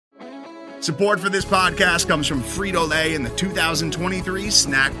Support for this podcast comes from Frito-Lay and the 2023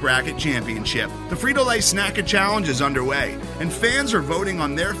 Snack Bracket Championship. The Frito-Lay Snack Challenge is underway, and fans are voting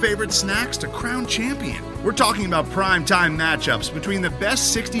on their favorite snacks to crown champion. We're talking about prime-time matchups between the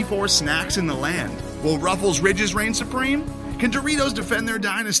best 64 snacks in the land. Will Ruffles Ridges reign supreme? Can Doritos defend their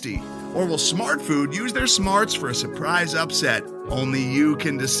dynasty? Or will Smart Food use their smarts for a surprise upset? Only you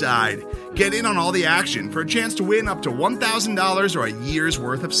can decide. Get in on all the action for a chance to win up to $1,000 or a year's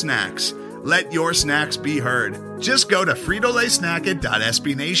worth of snacks. Let your snacks be heard. Just go to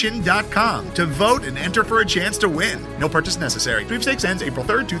fritolaysnacket.sbnation.com to vote and enter for a chance to win. No purchase necessary. Sweepstakes ends April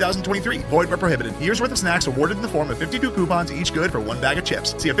 3rd, 2023. Void where prohibited. Year's worth of snacks awarded in the form of 52 coupons, each good for one bag of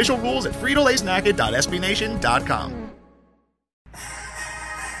chips. See official rules at fritolaysnacket.sbnation.com.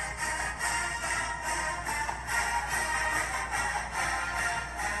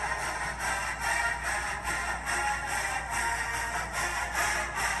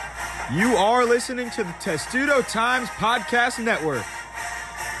 You are listening to the Testudo Times Podcast Network.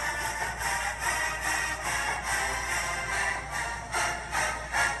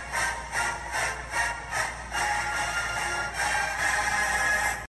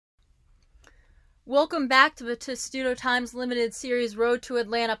 Welcome back to the Testudo Times Limited Series Road to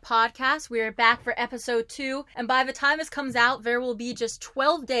Atlanta podcast. We are back for episode 2, and by the time this comes out, there will be just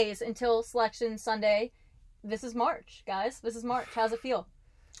 12 days until Selection Sunday. This is March, guys. This is March. How's it feel?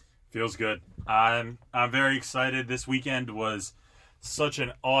 Feels good. I'm very excited. This weekend was such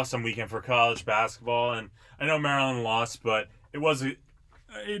an awesome weekend for college basketball, and I know Maryland lost, but it was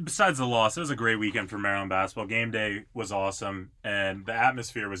besides the loss, it was a great weekend for Maryland basketball. Game day was awesome, and the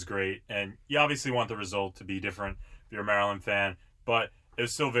atmosphere was great. And you obviously want the result to be different if you're a Maryland fan, but it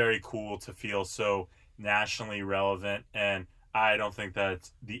was still very cool to feel so nationally relevant. And I don't think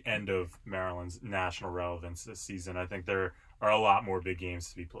that's the end of Maryland's national relevance this season. I think there are a lot more big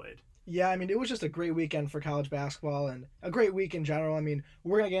games to be played. Yeah, I mean, it was just a great weekend for college basketball and a great week in general. I mean,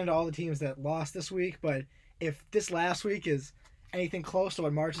 we're going to get into all the teams that lost this week, but if this last week is anything close to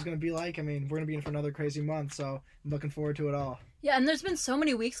what March is going to be like, I mean, we're going to be in for another crazy month, so I'm looking forward to it all. Yeah, and there's been so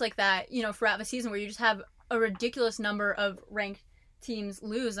many weeks like that, throughout the season where you just have a ridiculous number of ranked teams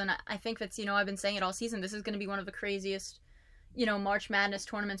lose, and I think that's, I've been saying it all season, this is going to be one of the craziest, March Madness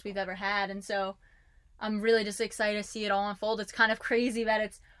tournaments we've ever had, and so I'm really just excited to see it all unfold. It's kind of crazy that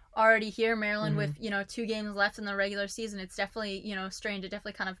it's already here. Maryland with, 2 games left in the regular season. It's definitely, strange. It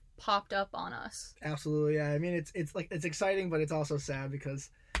definitely kind of popped up on us. Absolutely, yeah. I mean, it's exciting, but it's also sad because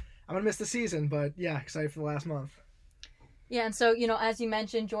I'm going to miss the season, but yeah, excited for the last month. Yeah, and so, as you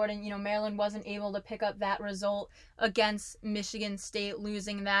mentioned, Jordan, Maryland wasn't able to pick up that result against Michigan State,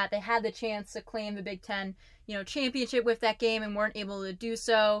 losing that. They had the chance to claim the Big Ten, championship with that game and weren't able to do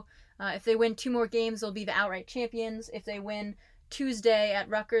so. If they win 2 more games, they'll be the outright champions. If they win Tuesday at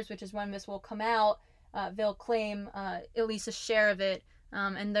Rutgers, which is when this will come out, they'll claim at least a share of it.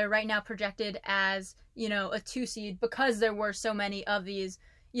 And they're right now projected as, a 2 seed because there were so many of these,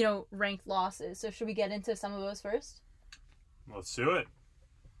 ranked losses. So should we get into some of those first? Let's do it.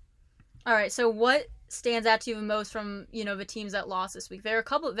 All right. So what stands out to you the most from, the teams that lost this week? There were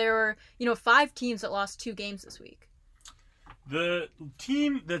 5 teams that lost 2 games this week. The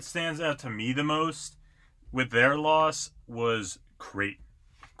team that stands out to me the most with their loss was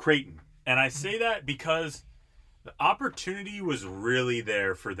Creighton. And I say that because the opportunity was really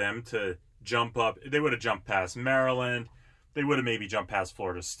there for them to jump up. They would have jumped past Maryland. They would have maybe jumped past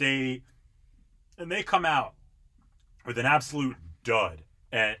Florida State. And they come out with an absolute dud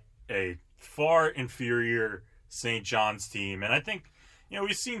at a far inferior St. John's team. And I think,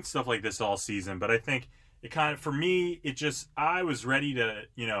 we've seen stuff like this all season, but I think it kind of, for me, I was ready to,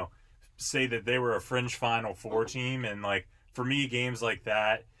 say that they were a fringe Final Four team. And, for me, games like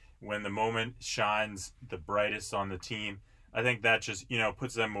that, when the moment shines the brightest on the team, I think that just,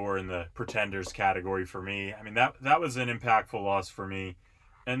 puts them more in the pretenders category for me. I mean, that was an impactful loss for me.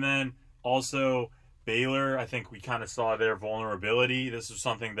 And then also Baylor, I think we kind of saw their vulnerability. This was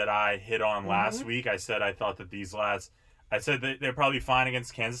something that I hit on last week. I said I thought that they're probably fine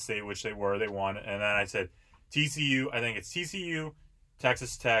against Kansas State, which they were. They won. And then I said TCU. I think it's TCU,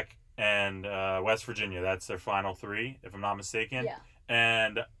 Texas Tech, and West Virginia. That's their final 3, if I'm not mistaken. Yeah.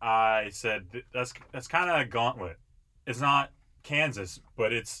 And I said that's kind of a gauntlet. It's not Kansas,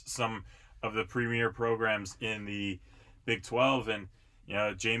 but it's some of the premier programs in the Big 12. And,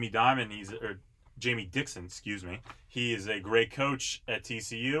 Jamie Dixon, he is a great coach at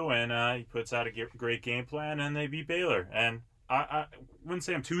TCU, and he puts out a great game plan, and they beat Baylor. And I wouldn't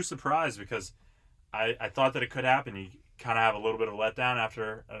say I'm too surprised because I thought that it could happen. You kind of have a little bit of letdown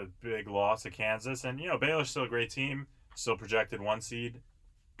after a big loss to Kansas. And, Baylor's still a great team, still projected 1 seed.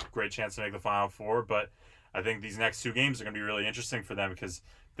 great chance to make the Final Four. But I think these next 2 games are going to be really interesting for them because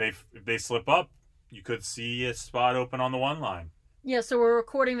if they slip up, you could see a spot open on the 1 line. Yeah, so we're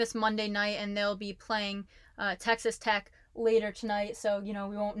recording this Monday night, and they'll be playing Texas Tech later tonight. So, we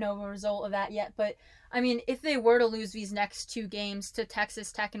won't know the result of that yet. But, I mean, if they were to lose these next 2 games to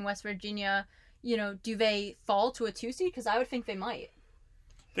Texas Tech and West Virginia, do they fall to a 2 seed? Because I would think they might.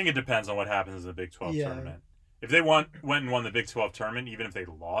 I think it depends on what happens in the Big 12 tournament. If they went and won the Big 12 tournament, even if they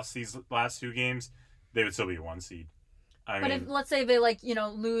lost these last 2 games, they would still be a 1 seed. But if, let's say they,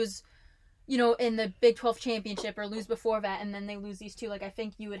 lose, in the Big 12 championship or lose before that, and then they lose these 2, I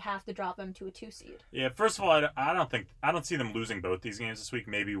think you would have to drop them to a 2 seed. Yeah, first of all, I don't see them losing both these games this week,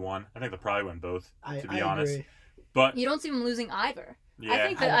 maybe one. I think they'll probably win both, to be honest. Agree. But you don't see them losing either. Yeah,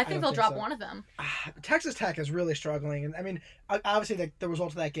 I think they'll drop one of them. Texas Tech is really struggling, and I mean, obviously the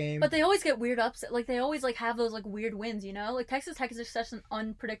result of that game. But they always get weird upset. They always have those weird wins. Texas Tech is just such an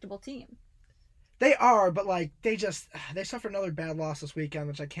unpredictable team. They are, but they suffered another bad loss this weekend,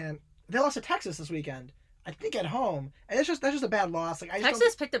 which I can't. They lost to Texas this weekend, I think at home, and that's just a bad loss.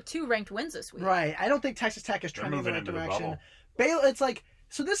 Texas picked up 2 ranked wins this week. Right, I don't think Texas Tech is trending in the right direction. Baylor, it's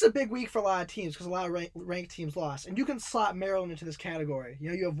so this is a big week for a lot of teams because a lot of ranked teams lost, and you can slot Maryland into this category.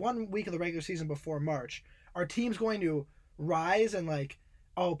 You have 1 week of the regular season before March. Are teams going to rise and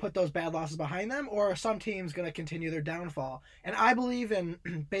put those bad losses behind them, or are some teams going to continue their downfall? And I believe in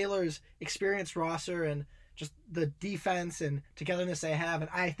Baylor's experienced roster and just the defense and togetherness they have, and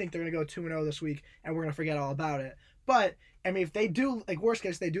I think they're going to go 2-0 this week, and we're going to forget all about it. But I mean, if they do, worst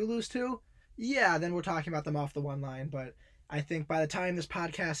case, they do lose 2, then we're talking about them off the 1 line. But I think by the time this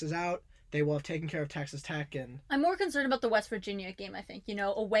podcast is out, they will have taken care of Texas Tech. And I'm more concerned about the West Virginia game, I think.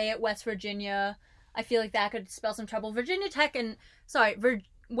 Away at West Virginia, I feel like that could spell some trouble.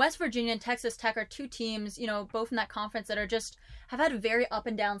 West Virginia and Texas Tech are 2 teams, both in that conference that have had very up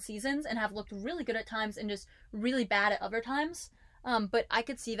and down seasons and have looked really good at times and just really bad at other times. But I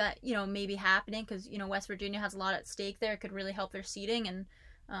could see that, maybe happening because, West Virginia has a lot at stake there. It could really help their seeding and,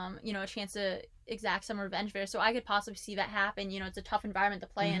 a chance to exact some revenge there. So I could possibly see that happen. It's a tough environment to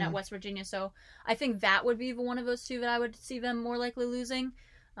play in at West Virginia. So I think that would be one of those 2 that I would see them more likely losing.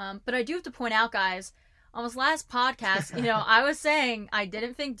 But I do have to point out, guys, on this last podcast, I was saying I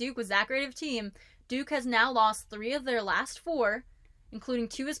didn't think Duke was that great of a team. Duke has now lost 3 of their last 4, including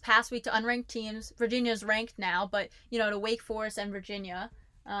 2 this past week to unranked teams. Virginia's ranked now, but, to Wake Forest and Virginia.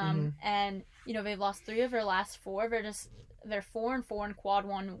 And, they've lost 3 of their last 4. They're 4-4 in quad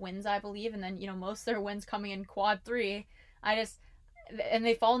 1 wins, I believe. And then, most of their wins coming in quad 3. And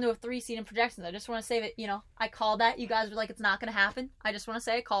they fall into a 3 seed in projections. I just want to say that, I called that. You guys were like, it's not going to happen. I just want to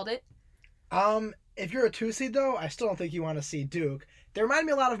say I called it. If you're a 2 seed, though, I still don't think you want to see Duke. They remind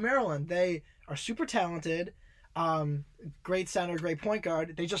me a lot of Maryland. They are super talented, great center, great point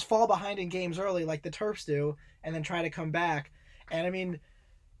guard. They just fall behind in games early like the Terps do and then try to come back. And, I mean,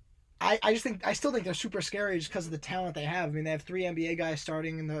 I still think they're super scary just because of the talent they have. I mean, they have 3 NBA guys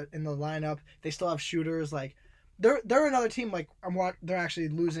starting in the lineup. They still have shooters. They're another team, they're actually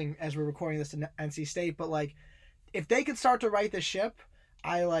losing as we're recording this to NC State. But, if they could start to right the ship,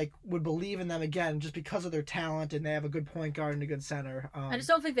 I would believe in them again just because of their talent, and they have a good point guard and a good center. I just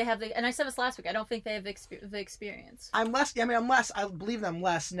don't think they have and I said this last week, I don't think they have the experience. I believe them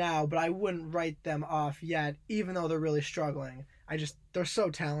less now, but I wouldn't write them off yet, even though they're really struggling. They're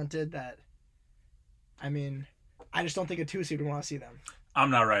so talented that, I just don't think a 2 seed would want to see them. I'm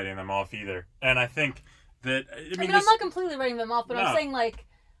not writing them off either. And I think that, I'm not completely writing them off, but no. I'm saying,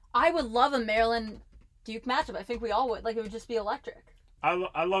 I would love a Maryland-Duke matchup. I think we all would. It would just be electric.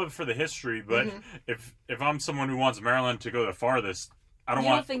 I love it for the history, but if I'm someone who wants Maryland to go the farthest, I don't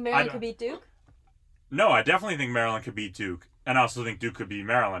want... You don't think Maryland could beat Duke? No, I definitely think Maryland could beat Duke, and I also think Duke could beat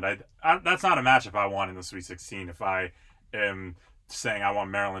Maryland. That's not a matchup I want in the Sweet 16 if I am saying I want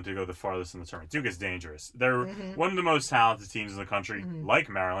Maryland to go the farthest in the tournament. Duke is dangerous. They're one of the most talented teams in the country, like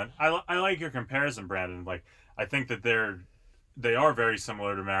Maryland. I like your comparison, Brandon. I think that they are very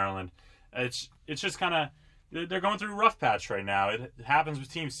similar to Maryland. It's just kind of... They're going through a rough patch right now. It happens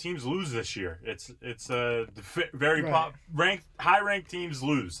with teams. Teams lose this year. It's very high-ranked teams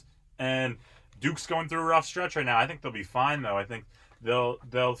lose, and Duke's going through a rough stretch right now. I think they'll be fine though. I think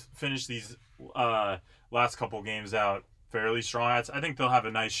they'll finish these last couple games out fairly strong. I think they'll have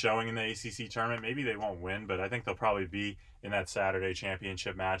a nice showing in the ACC tournament. Maybe they won't win, but I think they'll probably be in that Saturday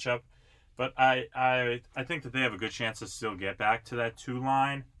championship matchup. But I think that they have a good chance to still get back to that 2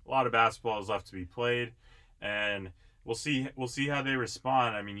 line. A lot of basketball is left to be played. And we'll see how they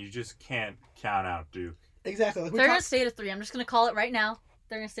respond. I mean, you just can't count out Duke. Exactly. They're going to stay at 3. I'm just going to call it right now.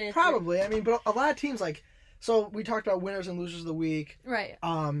 They're going to stay at 3. Probably. I mean, but a lot of teams, So we talked about winners and losers of the week. Right.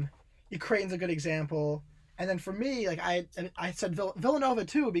 Creighton's a good example. And then for me, like I said Villanova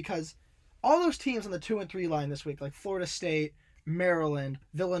too, because all those teams on the 2 and 3 line this week, like Florida State, Maryland,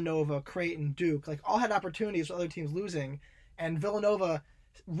 Villanova, Creighton, Duke, like all had opportunities with other teams losing. And Villanova,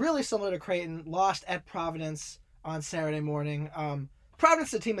 really similar to Creighton, lost at Providence on Saturday morning. Providence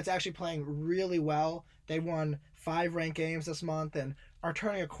is a team that's actually playing really well. They won 5 ranked games this month and are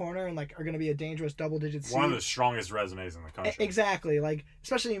turning a corner and like are going to be a dangerous double-digit seed. One of the strongest resumes in the country. Exactly. Like,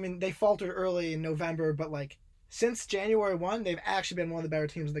 especially, I mean, they faltered early in November, but like since January 1, they've actually been one of the better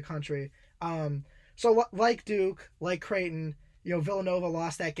teams in the country. So like Duke, like Creighton, Villanova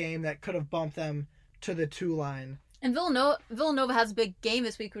lost that game that could have bumped them to the 2 line. And Villanova has a big game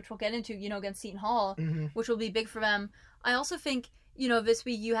this week, which we'll get into, against Seton Hall, which will be big for them. I also think, this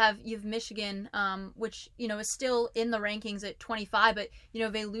week you have Michigan, which, is still in the rankings at 25, but,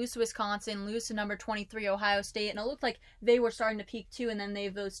 they lose to Wisconsin, lose to number 23, Ohio State, and it looked like they were starting to peak too, and then they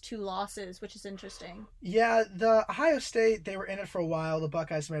have those 2 losses, which is interesting. Yeah, the Ohio State, they were in it for a while. The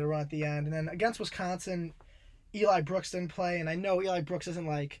Buckeyes made a run at the end, and then against Wisconsin, Eli Brooks didn't play, and I know Eli Brooks isn't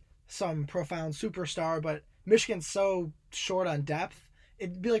like some profound superstar, but Michigan's so short on depth.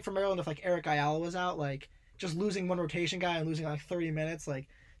 It'd be like for Maryland if like Eric Ayala was out, like just losing one rotation guy and losing like 30 minutes, like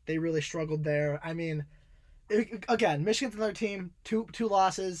they really struggled there. I mean, again, Michigan's another team, two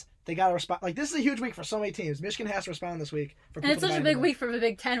losses. They got to respond. Like, this is a huge week for so many teams. Michigan has to respond this week. And it's such a big week for the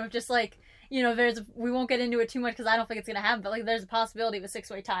Big Ten with just like, we won't get into it too much because I don't think it's going to happen, but like there's a possibility of a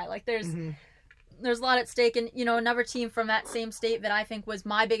 6-way tie. Like there's a lot at stake. And, another team from that same state that I think was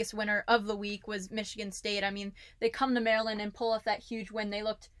my biggest winner of the week was Michigan State. I mean, they come to Maryland and pull off that huge win. They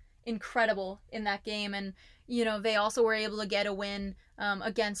looked incredible in that game. And, they also were able to get a win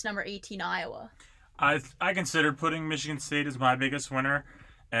against number 18 Iowa. I considered putting Michigan State as my biggest winner.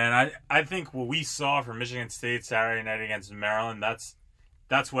 And I think what we saw from Michigan State Saturday night against Maryland,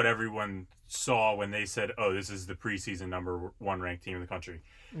 that's what everyone saw when they said, oh, this is the preseason number 1 ranked team in the country.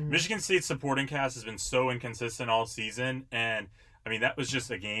 Michigan State's supporting cast has been so inconsistent all season, and I mean that was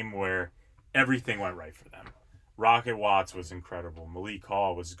just a game where everything went right for them. Rocket Watts was incredible. Malik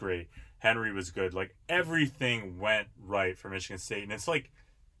Hall was great. Henry was good. Like everything went right for Michigan State, and it's like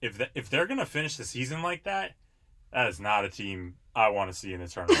if they're gonna finish the season like that, that is not a team I want to see in the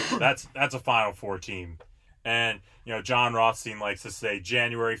tournament. That's a Final Four team. And John Rothstein likes to say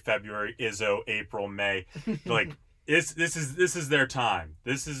January, February, Izzo, April, May, like. This is their time.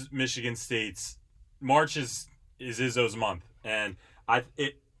 This is Michigan State's March is Izzo's month, and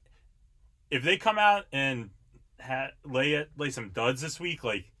if they come out and lay some duds this week,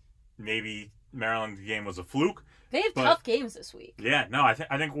 like maybe Maryland's game was a fluke. They have tough games this week. Yeah, no, I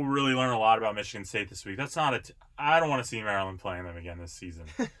think we'll really learn a lot about Michigan State this week. That's not I don't want to see Maryland playing them again this season.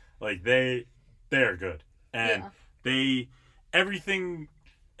 Like they are good, and every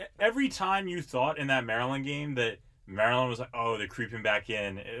time you thought in that Maryland game that Maryland was like, oh, they're creeping back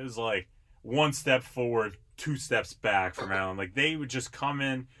in. It was like 1 step forward, 2 steps back for Maryland. Like they would just come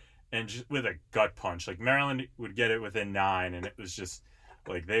in and just with a gut punch. Like Maryland would get it within 9, and it was just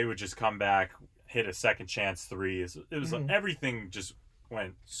like they would just come back, hit a second chance 3. It was like everything just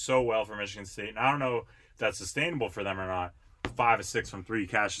went so well for Michigan State. And I don't know if that's sustainable for them or not. 5 of 6 from 3,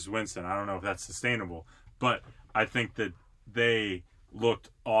 Cassius Winston. I don't know if that's sustainable, but I think that they looked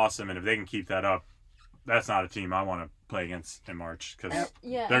awesome, and if they can keep that up, that's not a team I want to play against in March because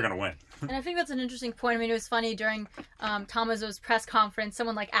they're going to win. And I think that's an interesting point. I mean, it was funny during Tom Izzo's press conference,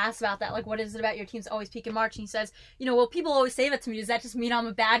 someone asked about that, what is it about your teams always peak in March? And he says, well, people always say that to me. Does that just mean I'm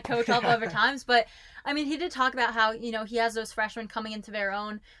a bad coach all the other times? But I mean, he did talk about how, he has those freshmen coming into their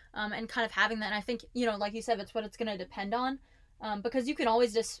own and kind of having that. And I think, like you said, that's what it's going to depend on. Because you can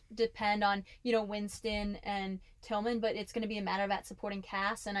always just depend on, Winston and Tillman, but it's going to be a matter of that supporting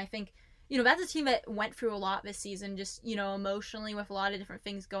cast. And I think, that's a team that went through a lot this season, just, emotionally with a lot of different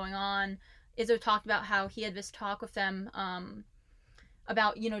things going on. Izzo talked about how he had this talk with them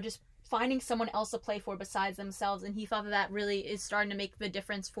about, just finding someone else to play for besides themselves. And he thought that really is starting to make the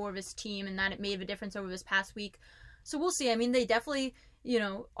difference for this team and that it made a difference over this past week. So we'll see. I mean, they definitely,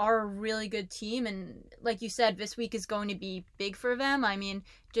 are a really good team. And like you said, this week is going to be big for them. I mean,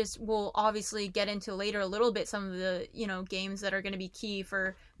 we'll obviously get into later a little bit some of the, games that are going to be key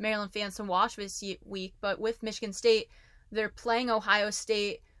for Maryland fans to watch this week. But with Michigan State, they're playing Ohio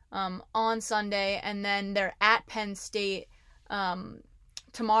State on Sunday, and then they're at Penn State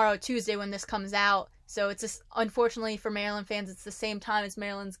tomorrow, Tuesday, when this comes out. So it's just, unfortunately for Maryland fans, it's the same time as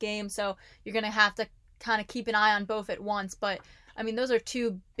Maryland's game. So you're going to have to kind of keep an eye on both at once. But I mean, those are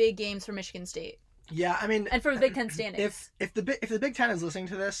 2 big games for Michigan State. Yeah, I mean, and for the Big Ten standings. If the Big Ten is listening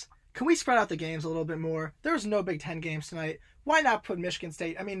to this, can we spread out the games a little bit more? There's no Big Ten games tonight. Why not put Michigan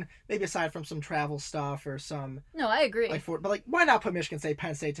State? I mean, maybe aside from some travel stuff or some. No, I agree. But why not put Michigan State,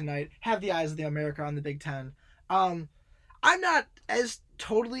 Penn State tonight? Have the eyes of the America on the Big Ten. I'm not as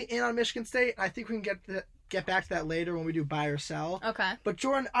totally in on Michigan State. I think we can get back to that later when we do buy or sell. Okay. But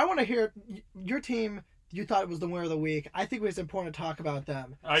Jordan, I want to hear your team. You thought it was the winner of the week. I think it's important to talk about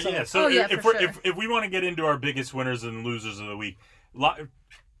them. If we want to get into our biggest winners and losers of the week,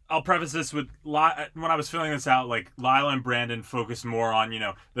 I'll preface this with when I was filling this out, like Lila and Brandon focused more on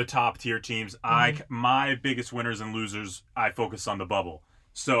the top tier teams. My biggest winners and losers, I focus on the bubble.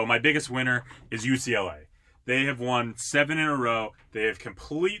 So my biggest winner is UCLA. They have won 7 in a row. They have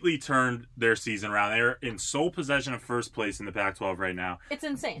completely turned their season around. They're in sole possession of first place in the Pac-12 right now. It's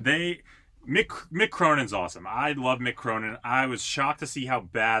insane. Mick Cronin's awesome. I love Mick Cronin. I was shocked to see how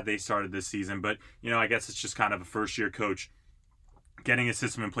bad they started this season, but I guess it's just kind of a first-year coach getting a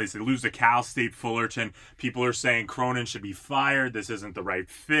system in place. They lose to Cal State Fullerton. People are saying Cronin should be fired. This isn't the right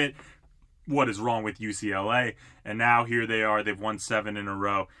fit. What is wrong with UCLA? And now here they are. They've won 7 in a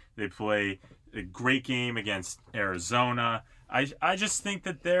row. They play a great game against Arizona. I just think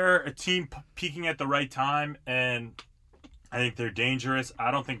that they're a team peaking at the right time, and I think they're dangerous.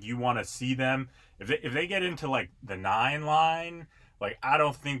 I don't think you want to see them. If they get into like the 9 line, like I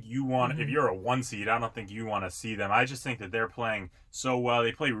don't think you want. If you're a 1 seed, I don't think you want to see them. I just think that they're playing so well.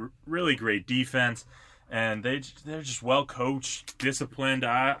 They play really great defense, and they're just well coached, disciplined.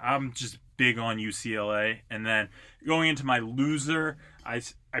 I'm just big on UCLA. And then going into my loser, I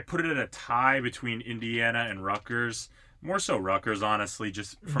put it at a tie between Indiana and Rutgers. More so Rutgers, honestly,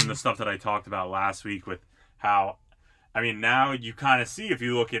 just from the stuff that I talked about last week with how. I mean, now you kind of see, if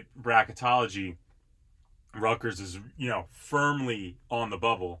you look at bracketology, Rutgers is, firmly on the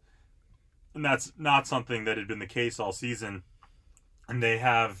bubble. And that's not something that had been the case all season. And they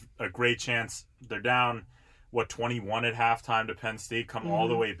have a great chance. They're down, 21 at halftime to Penn State, come all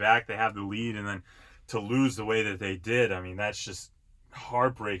the way back. They have the lead, and then to lose the way that they did, I mean, that's just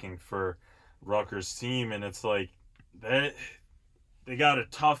heartbreaking for Rutgers' team. And it's like, they got a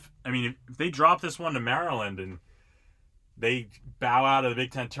tough, I mean, if they drop this one to Maryland and they bow out of the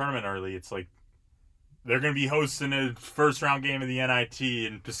Big Ten tournament early, it's like they're going to be hosting a first-round game of the NIT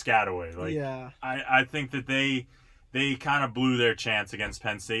in Piscataway. Like, yeah. I think that they kind of blew their chance against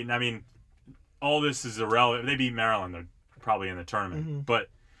Penn State. And, I mean, all this is irrelevant. If they beat Maryland, they're probably in the tournament. But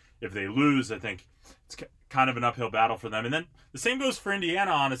if they lose, I think it's kind of an uphill battle for them. And then the same goes for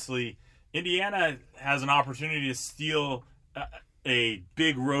Indiana, honestly. Indiana has an opportunity to steal a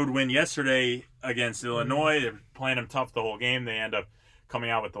big road win yesterday against Illinois. They're playing them tough the whole game. They end up coming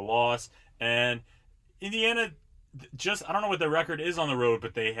out with the loss. And Indiana, I don't know what their record is on the road,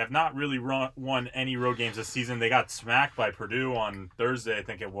 but they have not really won any road games this season. They got smacked by Purdue on Thursday, I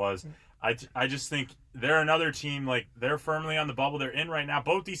think it was. I just think they're another team, like, they're firmly on the bubble. They're in right now.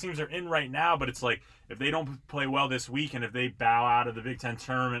 Both these teams are in right now, but it's like, if they don't play well this week and if they bow out of the Big Ten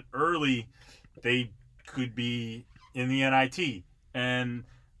tournament early, they could be in the NIT. And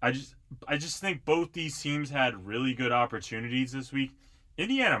I just think both these teams had really good opportunities this week.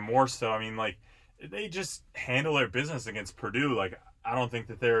 Indiana more so. I mean, like, they just handle their business against Purdue. Like, I don't think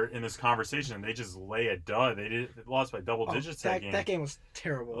that they're in this conversation. They just lay a dud. They lost by double digits that game. That game was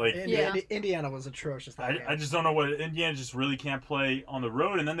terrible. Like, Indiana was atrocious that game. I just don't know what Indiana just really can't play on the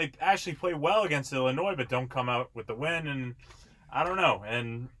road. And then they actually play well against Illinois, but don't come out with the win. And I don't know.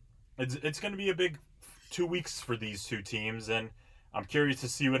 And it's going to be a big 2 weeks for these two teams. And I'm curious to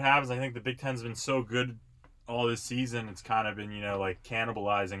see what happens. I think the Big Ten's been so good all this season. It's kind of been, like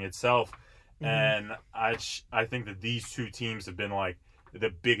cannibalizing itself. And I think that these two teams have been like the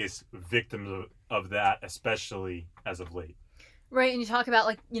biggest victims of that, especially as of late. Right, and you talk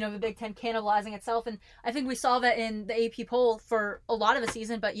about the Big Ten cannibalizing itself, and I think we saw that in the AP poll for a lot of the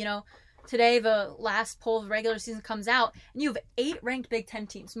season. But today the last poll of the regular season comes out, and you have 8 ranked Big Ten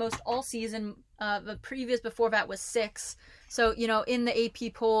teams, most all season. The previous before that was 6. So in the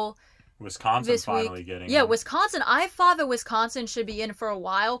AP poll. Wisconsin finally getting in. Wisconsin. I thought that Wisconsin should be in for a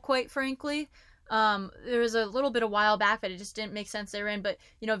while, quite frankly. There was a little bit a while back that it just didn't make sense they were in. But,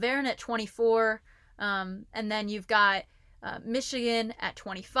 they're in at 24. And then you've got Michigan at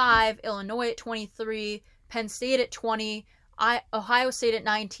 25, Illinois at 23, Penn State at 20, Ohio State at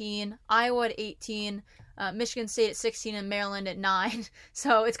 19, Iowa at 18, Michigan State at 16, and Maryland at 9.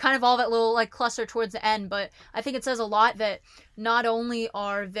 So it's kind of all that little cluster towards the end. But I think it says a lot that not only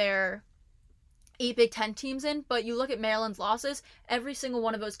are there 8 Big Ten teams in, but you look at Maryland's losses, every single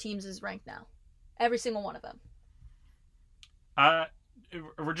one of those teams is ranked now. Every single one of them.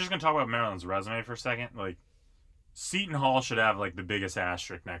 We're just going to talk about Maryland's resume for a second. Seton Hall should have like the biggest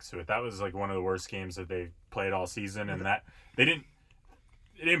asterisk next to it. That was like one of the worst games that they played all season, and that they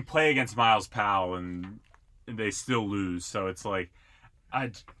didn't play against Miles Powell, and they still lose. So it's like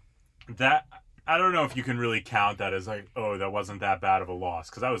I don't know if you can really count that as like, oh, that wasn't that bad of a loss,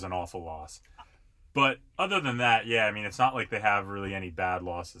 because that was an awful loss. But other than that, yeah, I mean, it's not like they have really any bad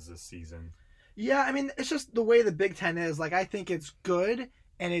losses this season. Yeah, I mean, it's just the way the Big Ten is. Like, I think it's good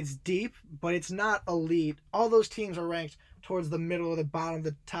and it's deep, but it's not elite. All those teams are ranked towards the middle or the bottom of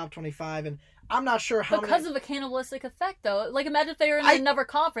the top 25, and I'm not sure how because of a cannibalistic effect, though. Like, imagine if they were in another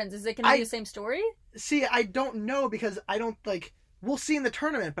conference. Is it going to be the same story? See, I don't know, because I don't, like, we'll see in the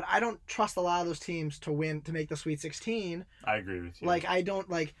tournament, but I don't trust a lot of those teams to win, to make the Sweet 16. I agree with you. Like, I don't,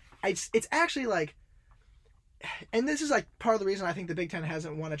 like, it's actually, like, and this is, like, part of the reason I think the Big Ten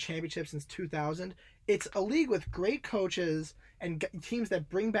hasn't won a championship since 2000. It's a league with great coaches and teams that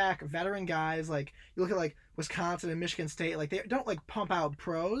bring back veteran guys. Like, you look at, like, Wisconsin and Michigan State. Like, they don't, like, pump out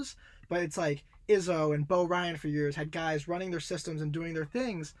pros, but it's, like, Izzo and Bo Ryan for years had guys running their systems and doing their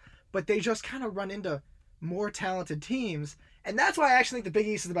things, but they just kind of run into more talented teams. And that's why I actually think the Big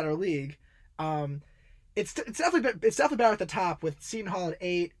East is a better league. It's definitely better at the top, with Seton Hall at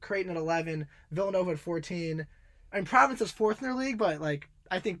 8, Creighton at 11, Villanova at 14. I mean, Providence is 4th in their league, but like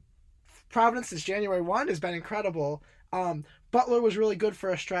I think Providence since January 1 has been incredible. Butler was really good for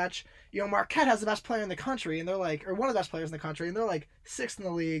a stretch. You know, Marquette has the best player in the country, and they're like, or one of the best players in the country, and they're like 6th in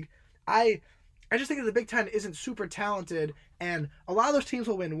the league. I just think that the Big Ten isn't super talented, and a lot of those teams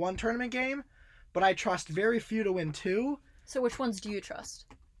will win one tournament game, but I trust very few to win 2. So which ones do you trust?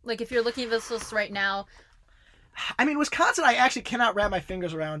 Like, if you're looking at this list right now... I mean, Wisconsin, I actually cannot wrap my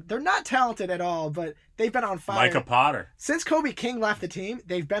fingers around. They're not talented at all, but they've been on fire. Micah Potter. Since Kobe King left the team,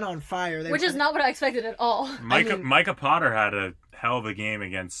 they've been on fire. Which is not what I expected at all. Micah Potter had a hell of a game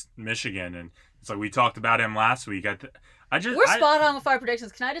against Michigan, and it's like we talked about him last week. We're spot on with our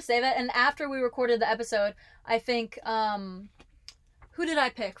predictions. Can I just say that? And after we recorded the episode, I think... who did I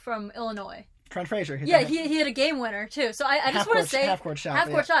pick from Illinois? Trent Frazier. He had a game winner, too. So I just want to say... Half-court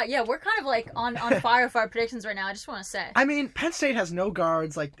shot. Yeah, we're kind of, like, on fire for our predictions right now. I just want to say. I mean, Penn State has no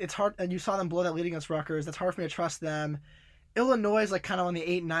guards. Like, it's hard... And you saw them blow that lead against Rutgers. That's hard for me to trust them. Illinois is, like, kind of on the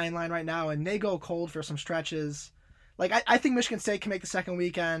 8-9 line right now, and they go cold for some stretches. Like, I think Michigan State can make the second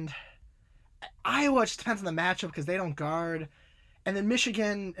weekend. Iowa just depends on the matchup because they don't guard. And then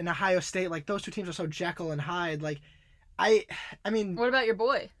Michigan and Ohio State, like, those two teams are so Jekyll and Hyde. Like, I mean... What about your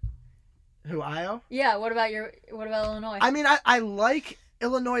boy? Who, Io? Yeah, what about Illinois? I mean, I like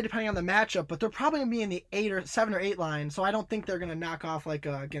Illinois depending on the matchup, but they're probably going to be in the 7 or 8 line, so I don't think they're going to knock off like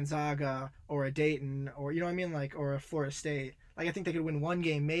a Gonzaga or a Dayton or, you know what I mean, like, or a Florida State. Like, I think they could win one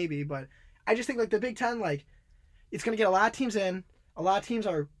game maybe, but I just think, like, the Big Ten, like, it's going to get a lot of teams in. A lot of teams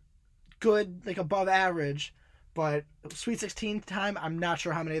are good, like, above average, but Sweet 16 time, I'm not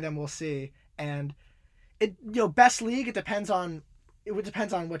sure how many of them we'll see. And, best league, it depends on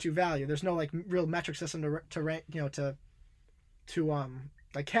what you value. There's no like real metric system to rank, to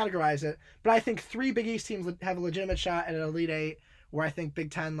like categorize it. But I think 3 Big East teams have a legitimate shot at an Elite 8, where I think Big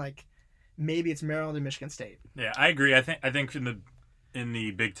Ten, like, maybe it's Maryland and Michigan State. Yeah, I agree. I think in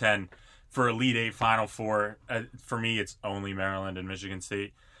the Big Ten for Elite 8 Final Four, for me it's only Maryland and Michigan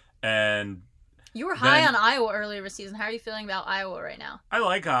State. And you were high on Iowa earlier this season. How are you feeling about Iowa right now? I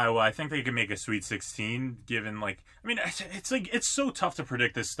like Iowa. I think they can make a Sweet 16, given, like... I mean, it's so tough to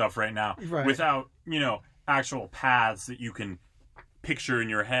predict this stuff right now without, actual paths that you can picture in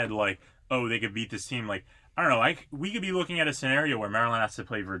your head, like, oh, they could beat this team. Like, I don't know. We could be looking at a scenario where Maryland has to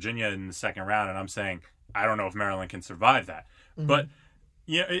play Virginia in the second round, and I'm saying, I don't know if Maryland can survive that. Mm-hmm. But,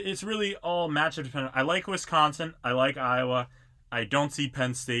 yeah, it's really all matchup dependent. I like Wisconsin. I like Iowa. I don't see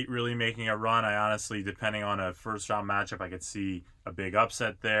Penn State really making a run. I honestly, depending on a first-round matchup, I could see a big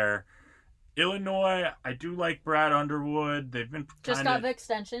upset there. Illinois, I do like Brad Underwood. They've been just got the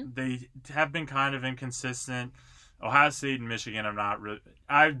extension. They have been kind of inconsistent. Ohio State and Michigan, I'm not really...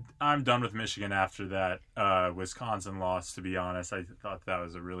 I'm done with Michigan after that Wisconsin loss, to be honest. I thought that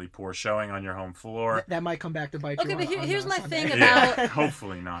was a really poor showing on your home floor. That might come back to bite you. Okay, but here's my thing about... Yeah,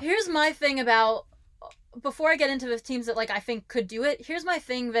 hopefully not. Here's my thing about... Before I get into the teams that, like, I think could do it, here's my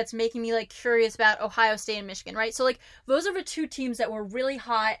thing that's making me, like, curious about Ohio State and Michigan, right? So, like, those are the 2 teams that were really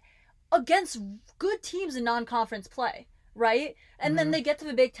hot against good teams in non-conference play, right? And then they get to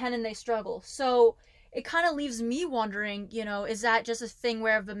the Big Ten and they struggle. So it kind of leaves me wondering, is that just a thing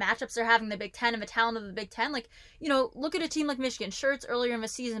where the matchups they're having the Big Ten and the talent of the Big Ten? Like, look at a team like Michigan. Sure, it's earlier in the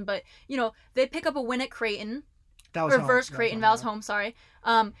season, but, they pick up a win at Creighton. That was home, sorry.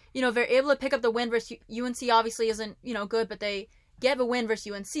 They're able to pick up the win versus UNC. Obviously isn't, good, but they get a win versus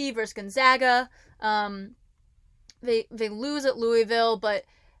UNC, versus Gonzaga. they lose at Louisville, but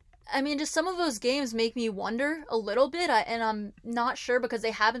I mean, just some of those games make me wonder a little bit, and I'm not sure because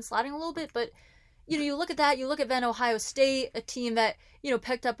they have been sliding a little bit, but you look at that, you look at then Ohio State, a team that,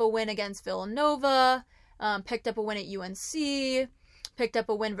 picked up a win against Villanova, picked up a win at UNC, picked up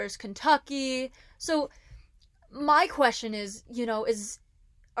a win versus Kentucky. So my question is,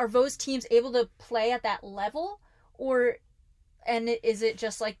 are those teams able to play at that level, and is it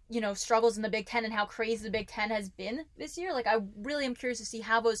just like, struggles in the Big Ten and how crazy the Big Ten has been this year? Like, I really am curious to see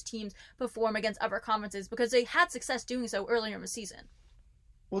how those teams perform against other conferences because they had success doing so earlier in the season.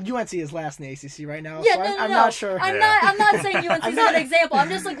 Well, UNC is last in the ACC right now, yeah, so no, I'm not sure. I'm not saying UNC is not an example. I'm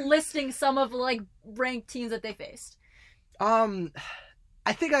just listing some of ranked teams that they faced.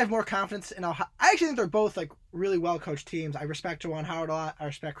 I think I have more confidence in Ohio. I actually think they're both really well coached teams. I respect Juwan Howard a lot. I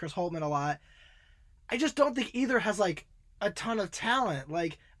respect Chris Holtmann a lot. I just don't think either has a ton of talent.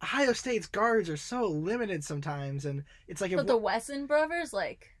 Ohio State's guards are so limited sometimes, and it's But the Wesson brothers,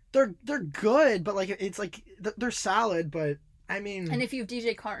 they're good, but they're solid, but. I mean, and if you have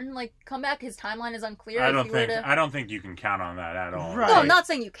DJ Carton come back, his timeline is unclear. I don't think you can count on that at all. Right. No, I'm not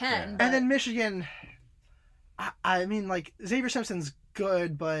saying you can. Yeah. But... And then Michigan, I mean, Xavier Simpson's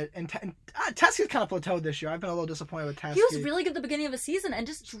good, but Teskey's kind of plateaued this year. I've been a little disappointed with Teskey. He was really good at the beginning of the season and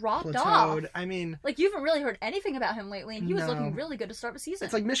just dropped off. I mean, you haven't really heard anything about him lately, and he was looking really good to start the season.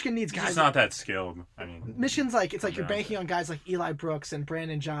 It's Michigan needs guys. He's not that skilled. I mean, Michigan's you're banking on guys like Eli Brooks and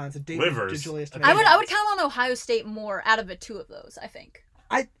Brandon Johns and David DeJulius. I would count on Ohio State more out of the two of those. I think.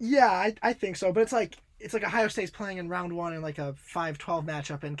 I think so, but it's Ohio State's playing in round one in a 5-12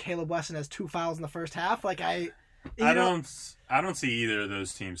 matchup, and Caleb Wesson has 2 fouls in the first half. I don't see either of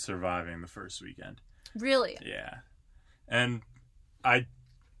those teams surviving the first weekend. Really? Yeah, and I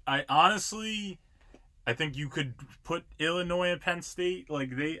honestly, I think you could put Illinois and Penn State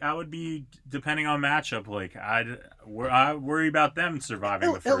I would be depending on matchup. I worry about them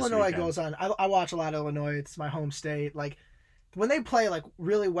surviving the first Illinois weekend. goes on. I watch a lot of Illinois. It's my home state. When they play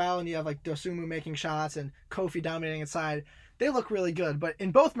really well, and you have Dosunmu making shots and Kofi dominating inside, they look really good. But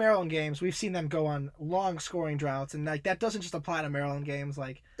in both Maryland games, we've seen them go on long scoring droughts, and that doesn't just apply to Maryland games.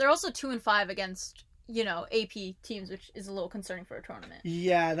 They're also 2-5 against AP teams, which is a little concerning for a tournament.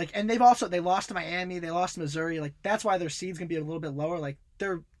 Yeah, and they lost to Miami, they lost to Missouri. That's why their seed's gonna be a little bit lower.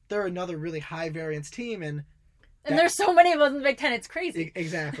 They're another really high variance team, and there's so many of us in the Big Ten, it's crazy.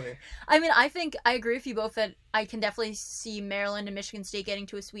 Exactly. I mean, I think I agree with you both that I can definitely see Maryland and Michigan State getting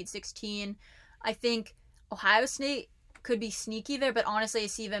to a Sweet 16. I think Ohio State could be sneaky there, but honestly, I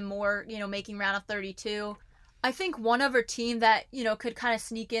see them more, making round of 32. I think one other team that, could kind of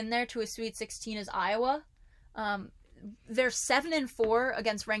sneak in there to a Sweet 16 is Iowa. They're 7-4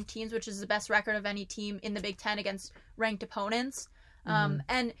 against ranked teams, which is the best record of any team in the Big Ten against ranked opponents.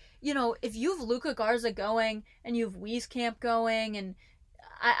 And, if you have Luka Garza going and you have Wieskamp going, and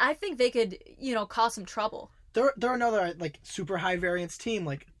I think they could, cause some trouble. They're another, super high variance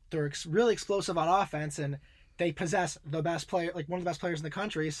team. They're really explosive on offense, and they possess the best player, one of the best players in the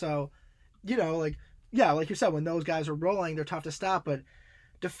country. So, like you said, when those guys are rolling, they're tough to stop. But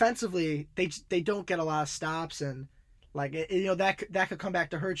defensively, they don't get a lot of stops, and that could come back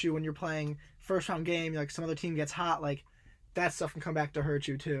to hurt you when you're playing first round game. Some other team gets hot, that stuff can come back to hurt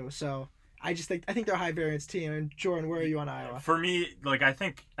you too. So I think they're a high variance team. And Jordan, where are you on Iowa? For me, I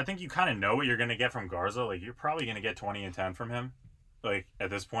think you kind of know what you're going to get from Garza. You're probably going to get 20 and 10 from him. At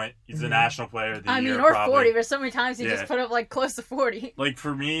this point, he's a national player of the year. Or probably. 40. There's so many times he just put up close to 40.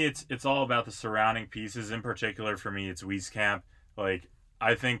 For me, it's all about the surrounding pieces. In particular, for me, it's Wieskamp.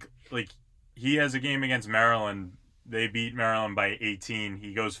 I think he has a game against Maryland. They beat Maryland by 18.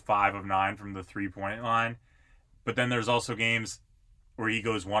 He goes 5 of 9 from the 3-point line. But then there's also games where he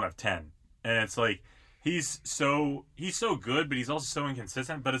goes 1 of 10, and it's he's so good, but he's also so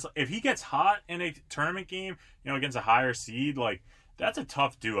inconsistent. But if he gets hot in a tournament game, against a higher seed, that's a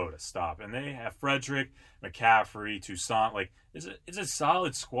tough duo to stop. And they have Frederick, McCaffrey, Toussaint. It's a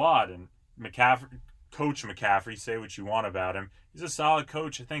solid squad. And Coach McCaffrey, say what you want about him, he's a solid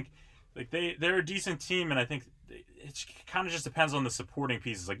coach. I think they're a decent team, and I think it kind of just depends on the supporting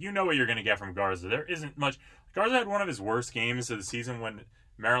pieces. What you're going to get from Garza. There isn't much. Garza had one of his worst games of the season when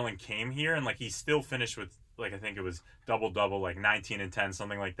Maryland came here, and he still finished with I think it was double 19 and 10,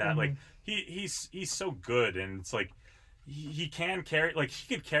 something like that. Mm-hmm. He's so good, and it's he can carry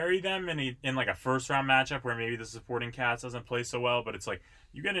he could carry them in a first round matchup where maybe the supporting cast doesn't play so well, but it's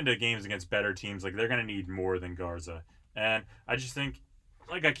you get into games against better teams, they're going to need more than Garza. And I just think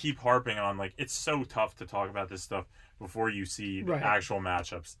I keep harping on it's so tough to talk about this stuff before you see the actual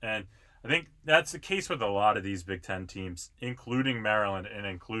matchups. And I think that's the case with a lot of these Big Ten teams, including Maryland and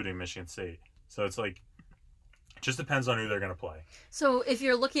including Michigan State. So it's Just depends on who they're going to play. So if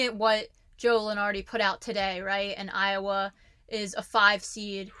you're looking at what Joe Lunardi put out today, right, and Iowa is a 5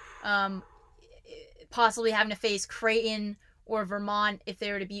 seed, possibly having to face Creighton or Vermont if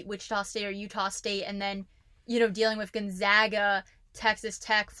they were to beat Wichita State or Utah State, and then, dealing with Gonzaga, Texas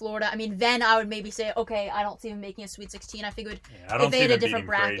Tech, Florida. I mean, then I would maybe say, okay, I don't see them making a Sweet 16. I think it would, if they had a different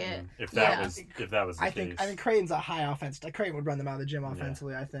bracket. If that was the case. I think Creighton's a high offense. Creighton would run them out of the gym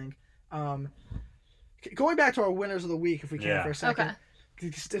offensively, I think. Going back to our winners of the week, if we can for a second. Okay.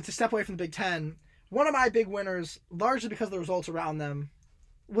 To step away from the Big Ten, one of my big winners, largely because of the results around them,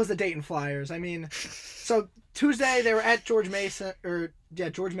 was the Dayton Flyers. I mean, so Tuesday they were at George Mason.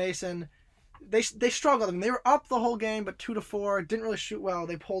 They struggled. I mean, they were up the whole game, but 2-4. Didn't really shoot well.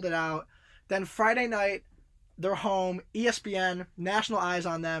 They pulled it out. Then Friday night, they're home. ESPN, national eyes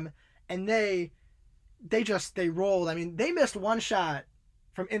on them, and they rolled. I mean, they missed one shot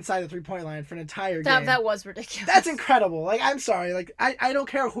from inside the 3-point line for an entire game. That was ridiculous. That's incredible. Like, I'm sorry. Like, I don't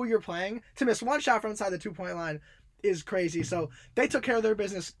care who you're playing. To miss one shot from inside the 2-point line is crazy. So they took care of their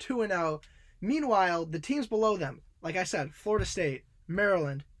business 2-0. Meanwhile, the teams below them, like I said, Florida State,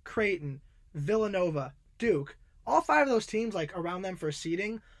 Maryland, Creighton, Villanova, Duke, all 5 of those teams, like, around them for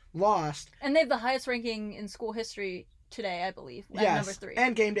seeding, lost. And they have the highest ranking in school history today, I believe. Yes, number 3.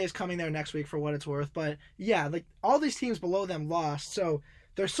 And game day is coming there next week for what it's worth. But, yeah, like, all these teams below them lost. So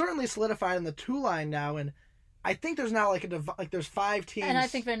they're certainly solidified in the 2 line now, and I think there's now, there's 5 teams. And I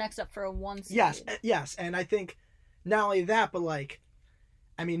think they're next up for a 1 seed. Yes, and I think not only that, but,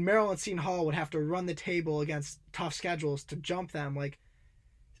 I mean, Maryland Seton Hall would have to run the table against tough schedules to jump them. Like,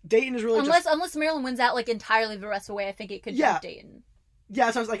 Dayton is really unless Maryland wins out entirely the rest of the way, I think it could jump Dayton.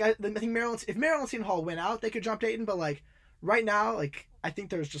 Yeah, so I was I think if Maryland Seton Hall win out, they could jump Dayton. But right now, I think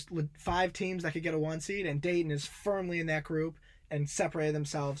there's just 5 teams that could get a 1 seed, and Dayton is firmly in that group and separated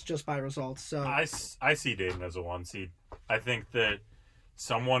themselves just by results. So I see Dayton as a 1 seed. I think that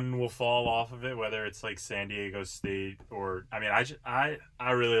someone will fall off of it, whether it's San Diego State or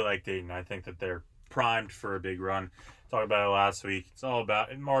I really like Dayton. I think that they're primed for a big run. Talked about it last week. It's all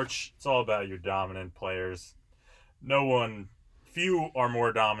about in March. It's all about your dominant players. Few are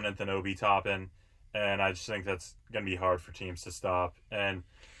more dominant than Obi Toppin, and I just think that's going to be hard for teams to stop. And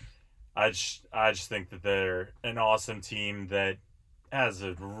I just think that they're an awesome team that has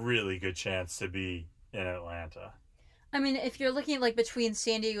a really good chance to be in Atlanta. I mean, if you're looking at between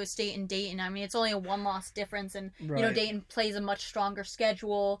San Diego State and Dayton, I mean, it's only a 1-loss difference, and Dayton plays a much stronger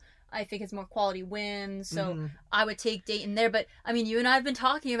schedule. I think it's more quality wins, so I would take Dayton there. But I mean, you and I have been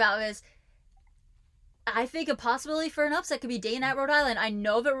talking about this. I think a possibility for an upset could be Dayton at Rhode Island. I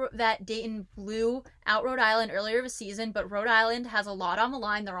know that Dayton blew out Rhode Island earlier this season, but Rhode Island has a lot on the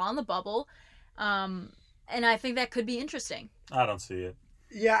line. They're on the bubble, and I think that could be interesting. I don't see it.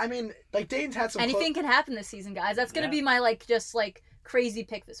 Yeah, I mean, Dayton's had some. Anything can happen this season, guys. That's going to be my crazy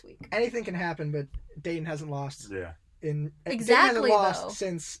pick this week. Anything can happen, but Dayton hasn't lost. Yeah. Dayton hasn't lost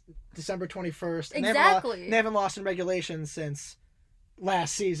since December 21st. And exactly. They haven't lost in regulation since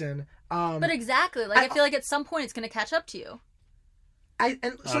last season. But exactly, I feel at some point it's going to catch up to you. I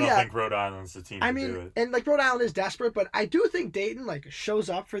don't think Rhode Island's the team to do it. And Rhode Island is desperate, but I do think Dayton shows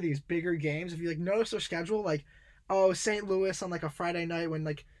up for these bigger games. If you notice their schedule, St. Louis on a Friday night when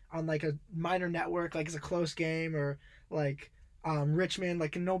on a minor network is a close game, or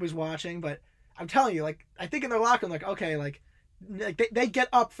Richmond nobody's watching, but I'm telling you, I think in their locker room, okay, they get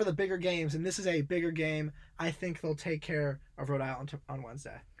up for the bigger games, and this is a bigger game. I think they'll take care of Rhode Island on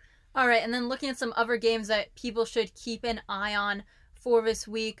Wednesday. All right, and then looking at some other games that people should keep an eye on for this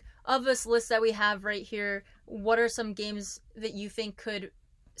week. Of this list that we have right here, what are some games that you think could...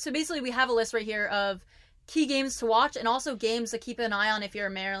 So basically, we have a list right here of key games to watch and also games to keep an eye on if you're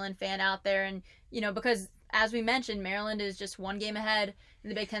a Maryland fan out there. And, because as we mentioned, Maryland is just 1 game ahead in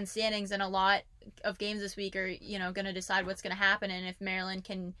the Big Ten standings, and a lot of games this week are, going to decide what's going to happen and if Maryland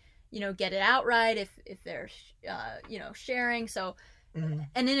can, get it outright, if they're, sharing. So... Mm-hmm.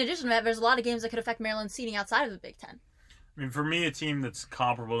 And in addition to that, there's a lot of games that could affect Maryland's seeding outside of the Big Ten. I mean, for me, a team that's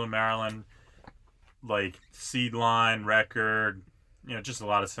comparable to Maryland, seed line, record, just a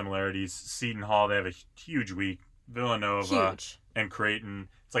lot of similarities. Seton Hall, they have a huge week. Villanova and Creighton.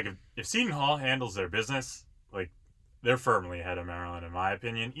 It's if Seton Hall handles their business, they're firmly ahead of Maryland, in my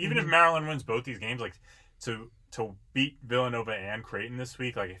opinion. Even if Maryland wins both these games, to beat Villanova and Creighton this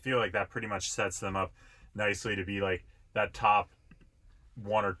week, I feel that pretty much sets them up nicely to be that top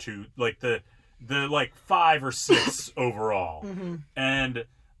 1 or 2, the 5 or 6 overall. And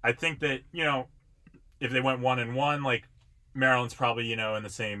I think that if they went 1-1, Maryland's probably in the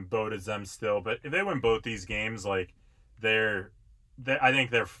same boat as them still. But if they win both these games, I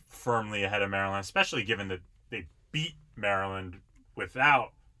think they're firmly ahead of Maryland, especially given that they beat Maryland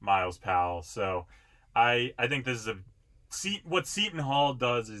without Miles Powell. So I think this is what Seton Hall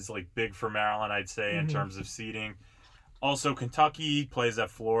does is like big for Maryland, I'd say, in terms of seeding. Also, Kentucky plays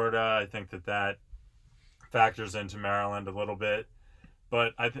at Florida. I think that factors into Maryland a little bit.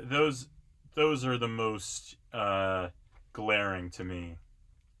 But those are the most glaring to me.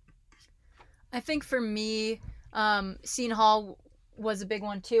 I think for me, Seton Hall was a big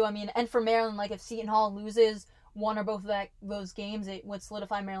one too. I mean, and for Maryland, like if Seton Hall loses one or both of those games, it would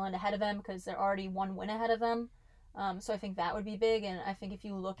solidify Maryland ahead of them because they're already one win ahead of them. So I think that would be big. And I think if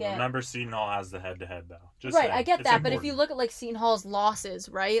you look at... Remember, Seton Hall has the head-to-head, though. Just right, saying. I get It's that. important. But if you look at like Seton Hall's losses,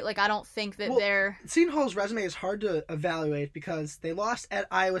 right? Like I don't think that they're... Seton Hall's resume is hard to evaluate because they lost at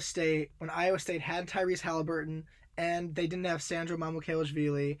Iowa State when Iowa State had Tyrese Halliburton and they didn't have Sandro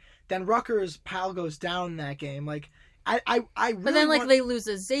Mamukelashvili. Then Rutgers, Powell goes down in that game. Like, I really But then, like, they lose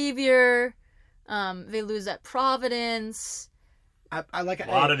to Xavier. They lose at Providence. I like a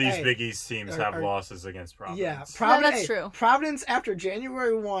lot of these Big East teams have losses against Providence. Yeah, Providence. That's true. Providence after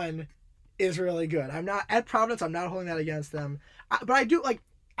January 1 is really good. I'm not at Providence. I'm not holding that against them. But I do like.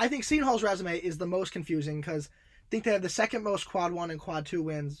 I think Seton Hall's resume is the most confusing because I think they have the second most Quad 1 and Quad 2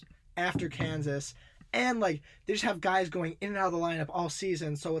 wins after Kansas, and like they just have guys going in and out of the lineup all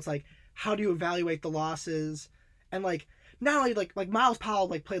season. So it's like, how do you evaluate the losses? And like. Not only like Miles Powell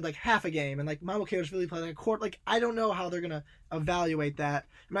like played like half a game and like Mamukelashvili played like a quarter. Like I don't know how they're gonna evaluate that.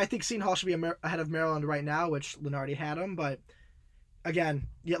 I mean, I think Seton Hall should be ahead of Maryland right now, which Lenardi had them. But again,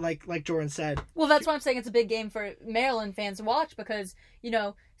 yeah, like Jordan said. Well, that's why I'm saying it's a big game for Maryland fans to watch because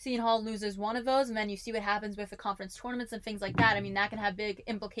Seton Hall loses one of those, and then you see what happens with the conference tournaments and things like that. I mean, that can have big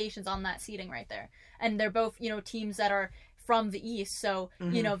implications on that seeding right there. And they're both teams that are from the East, so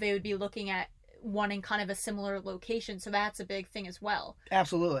they would be looking at wanting kind of a similar location, so that's a big thing as well.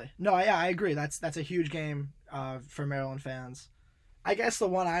 Absolutely. No, yeah, I agree. That's a huge game for Maryland fans. I guess the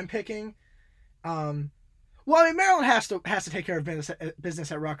one I'm picking, well, I mean, Maryland has to take care of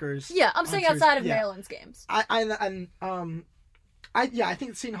business at Rutgers. Yeah, I'm saying outside of Maryland's games. I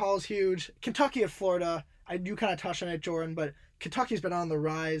think Seton Hall is huge. Kentucky at Florida, you kind of touched on it, Jordan, but Kentucky's been on the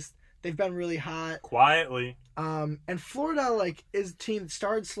rise. They've been really hot quietly. And Florida is a team that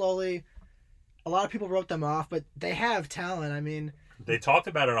started slowly. A lot of people wrote them off, but they have talent. I mean, they talked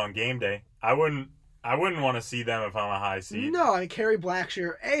about it on game day. I wouldn't want to see them if I'm a high seed. No, I mean, Kerry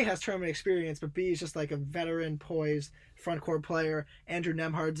Blackshear, A, has tournament experience, but B, is just like a veteran, poised, front court player. Andrew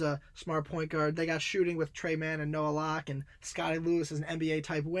Nemhard's a smart point guard. They got shooting with Trey Mann and Noah Locke, and Scotty Lewis is an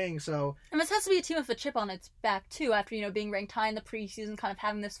NBA-type wing, so... And this has to be a team with a chip on its back, too, after, being ranked high in the preseason, kind of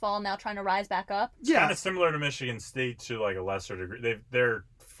having this fall, now trying to rise back up. It's kind of similar to Michigan State to, like, a lesser degree. Their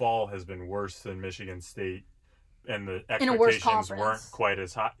fall has been worse than Michigan State, and the expectations weren't quite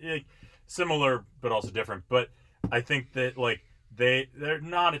as high. Similar, but also different. But I think that they're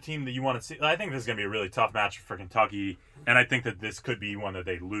not a team that you want to see. I think this is going to be a really tough match for Kentucky, and I think that this could be one that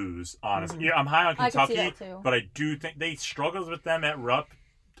they lose. Honestly, I'm high on Kentucky, but I do think they struggled with them at Rupp.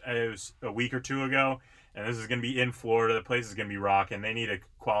 It was a week or two ago, and this is going to be in Florida. The place is going to be rocking. They need a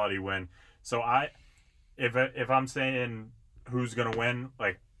quality win. So if I'm saying who's going to win,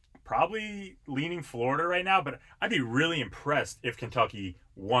 probably leaning Florida right now, but I'd be really impressed if Kentucky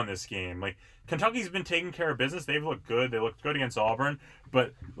won this game. Kentucky's been taking care of business. They've looked good. They looked good against Auburn,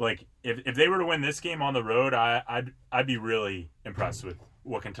 but if they were to win this game on the road, I'd be really impressed with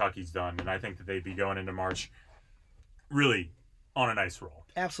what Kentucky's done, and I think that they'd be going into March really on a nice roll.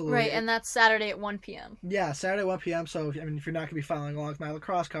 Absolutely. Right, and that's Saturday at 1 p.m. Yeah, Saturday at 1 p.m. So, if you're not going to be following along with my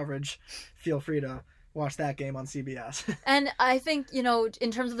lacrosse coverage, feel free to watch that game on CBS. And I think,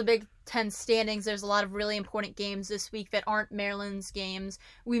 in terms of the Big Ten standings, there's a lot of really important games this week that aren't Maryland's games.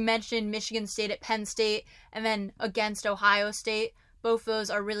 We mentioned Michigan State at Penn State and then against Ohio State. Both those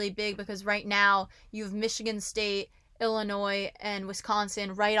are really big because right now you have Michigan State, Illinois, and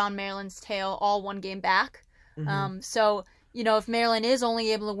Wisconsin right on Maryland's tail, all one game back. Mm-hmm. So, if Maryland is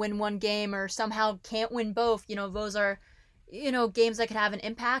only able to win one game or somehow can't win both, those are, games that could have an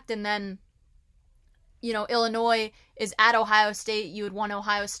impact. And then, Illinois is at Ohio State. You would want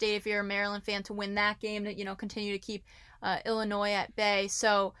Ohio State, if you're a Maryland fan, to win that game to, continue to keep Illinois at bay.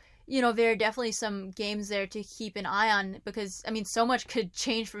 So, there are definitely some games there to keep an eye on because, so much could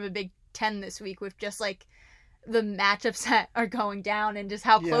change from the Big Ten this week with just, the matchups that are going down and just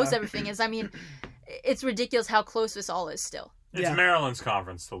how close everything is. It's ridiculous how close this all is still. It's Maryland's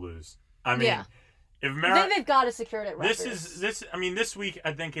conference to lose. If they've got to secure it at Rutgers. This week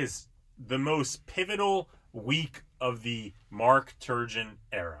I think is the most pivotal week of the Mark Turgeon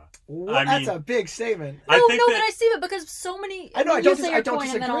era. That's a big statement. But I see it because so many. I know. I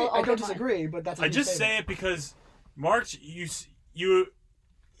don't disagree. But that's. I just say it because Mark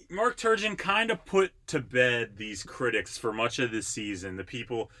Turgeon kind of put to bed these critics for much of this season,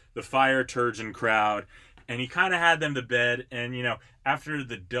 the Fire Turgeon crowd, and he kind of had them to bed. And, after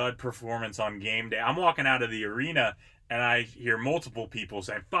the dud performance on game day, I'm walking out of the arena and I hear multiple people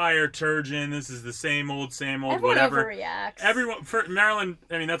saying, Fire Turgeon, this is the same old, Everyone whatever. Overreacts. Everyone, for Maryland,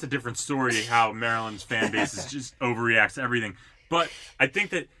 that's a different story, how Maryland's fan base is just overreacts to everything. But I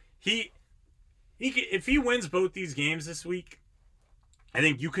think that if he wins both these games this week, I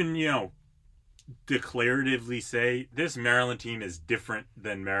think you can, declaratively say this Maryland team is different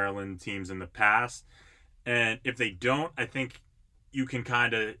than Maryland teams in the past. And if they don't, I think you can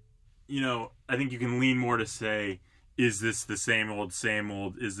kind of, I think you can lean more to say, is this the same old?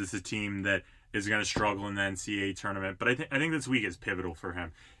 Is this a team that is going to struggle in the NCAA tournament? But I think this week is pivotal for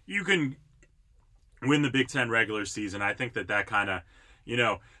him. You can win the Big Ten regular season. I think that kind of,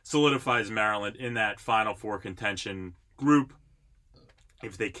 solidifies Maryland in that Final Four contention group.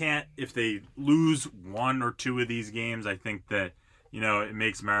 If they lose one or two of these games, I think that, it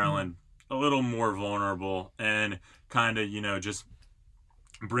makes Maryland a little more vulnerable and kind of, just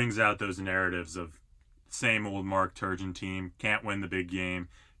brings out those narratives of same old Mark Turgeon team, can't win the big game,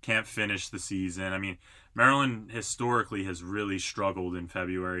 can't finish the season. Maryland historically has really struggled in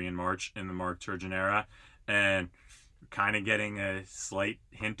February and March in the Mark Turgeon era, and kind of getting a slight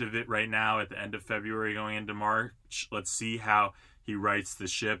hint of it right now at the end of February going into March. Let's see how he rights the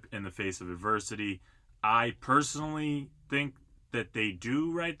ship in the face of adversity. I personally think that they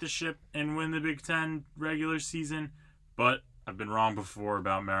do right the ship and win the Big Ten regular season, but I've been wrong before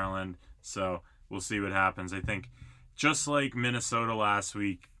about Maryland, so we'll see what happens. I think just like Minnesota last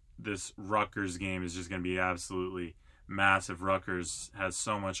week, this Rutgers game is just going to be absolutely massive. Rutgers has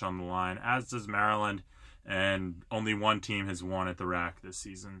so much on the line, as does Maryland, and only one team has won at the rack this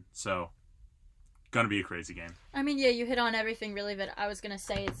season. So, going to be a crazy game. You hit on everything really that I was going to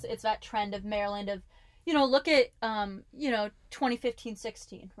say. It's that trend of Maryland of, look at,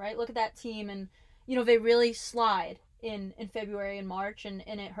 2015-16, right? Look at that team and, they really slide in February and March and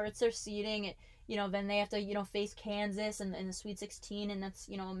it hurts their seeding. Then they have to, face Kansas in the Sweet 16, and that's,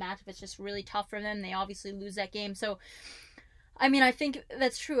 a matchup that's just really tough for them. They obviously lose that game. So, I think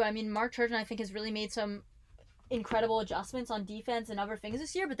that's true. Mark Turgeon, I think, has really made some incredible adjustments on defense and other things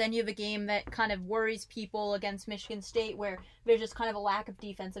this year, but then you have a game that kind of worries people against Michigan State where there's just kind of a lack of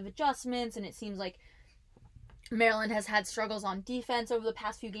defensive adjustments, and it seems like Maryland has had struggles on defense over the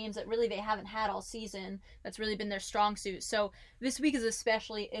past few games that really they haven't had all season. That's really been their strong suit. So this week is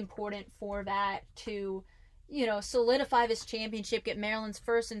especially important for that to, solidify this championship, get Maryland's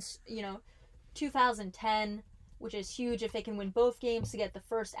first since, 2010, which is huge if they can win both games, to get the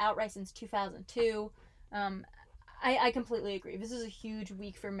first outright since 2002. I completely agree. This is a huge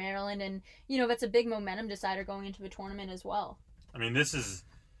week for Maryland, and, that's a big momentum decider going into the tournament as well. This is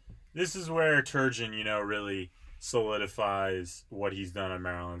where Turgeon, really solidifies what he's done at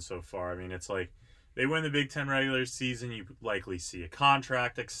Maryland so far. It's like they win the Big Ten regular season, you likely see a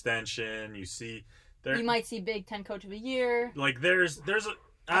contract extension. You might see Big Ten Coach of the Year.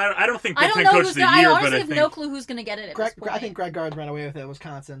 I don't think Big Ten Coach of the Year, I honestly have no clue who's going to get it at this point. I think Greg Gard's ran away with it at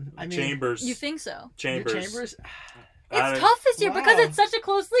Wisconsin. Chambers. You think so? Chambers. It's tough this year because it's such a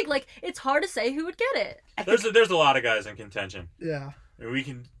close league. It's hard to say who would get it. There's a lot of guys in contention. Yeah. We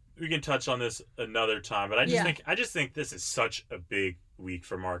can touch on this another time, but I just think this is such a big week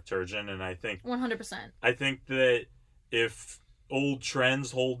for Mark Turgeon, and I think 100%. I think that if old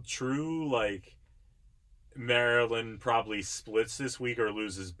trends hold true, Maryland probably splits this week or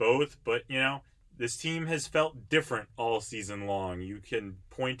loses both, but this team has felt different all season long. You can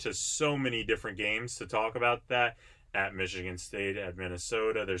point to so many different games to talk about that, at Michigan State, at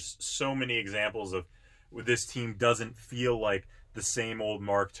Minnesota. There's so many examples of this team doesn't feel like the same old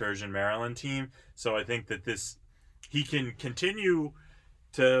Mark Turgeon Maryland team. So I think that he can continue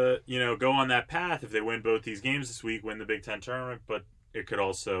to, go on that path if they win both these games this week, win the Big Ten tournament, but it could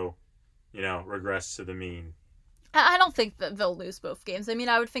also, regress to the mean. I don't think that they'll lose both games.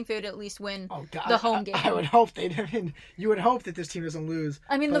 I would think they would at least win the home game. I would hope you would hope that this team doesn't lose.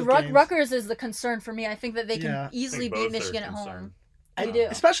 The Rutgers is the concern for me. I think that they can easily beat Michigan at home. I do.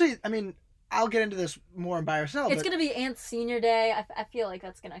 Especially, I'll get into this more in buy or sell. It's going to be Ant's senior day. I feel like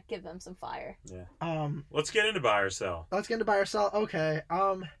that's going to give them some fire. Yeah. Let's get into buy or sell. Okay.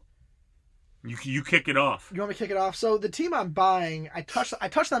 You kick it off. You want me to kick it off? So the team I'm buying, I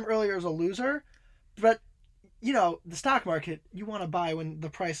touched them earlier as a loser, but the stock market, you want to buy when the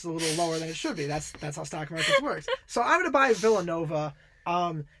price is a little lower than it should be. That's how stock markets works. So I'm going to buy Villanova.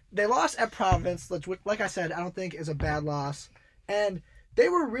 They lost at Providence, which, like I said, I don't think is a bad loss. And they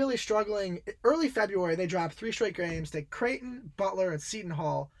were really struggling. Early February, they dropped 3 straight games to Creighton, Butler, and Seton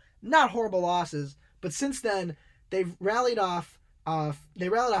Hall. Not horrible losses, but since then, they've rallied off 5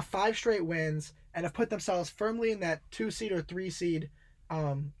 straight wins and have put themselves firmly in that 2 seed or 3 seed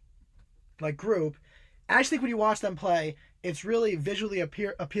group. And I just think when you watch them play, it's really visually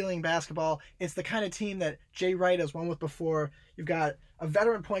appealing basketball. It's the kind of team that Jay Wright has won with before. You've got a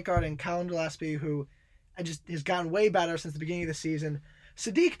veteran point guard in Colin Gillespie who has gotten way better since the beginning of the season.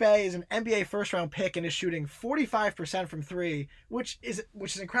 Saddiq Bey is an NBA first-round pick and is shooting 45% from 3, which is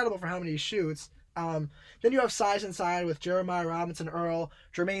incredible for how many he shoots. Then you have size inside with Jeremiah Robinson-Earl.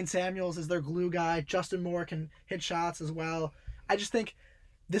 Jermaine Samuels is their glue guy. Justin Moore can hit shots as well. I just think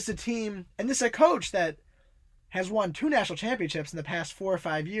this is a team, and this is a coach that has won 2 national championships in the past 4 or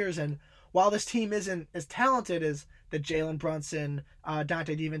 5 years, and while this team isn't as talented as the Jalen Brunson,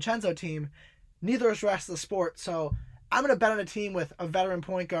 Dante DiVincenzo team, neither is the rest of the sport. So I'm going to bet on a team with a veteran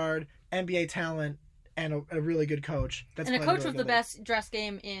point guard, NBA talent, and a really good coach. And a coach with the best dress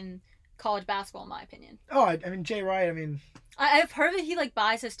game in college basketball, in my opinion. Oh, I mean, Jay Wright, I've heard that he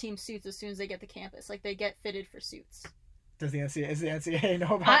buys his team suits as soon as they get to campus. They get fitted for suits. Does the NCAA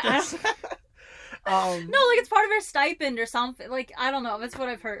know about this? No, it's part of their stipend or something. I don't know. That's what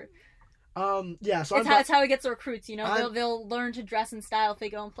I've heard. Yeah, so it's how he gets the recruits. They'll learn to dress in style if they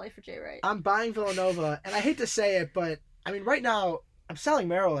go and play for Jay Wright. I'm buying Villanova, and I hate to say it, but right now I'm selling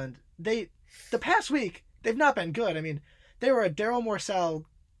Maryland. The past week they've not been good. They were a Daryl Morcell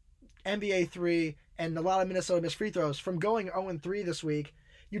NBA 3 and a lot of Minnesota missed free throws from going 0-3 this week.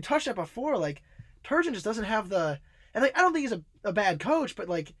 You touched it before. Turgeon just doesn't have the. And I don't think he's a bad coach, but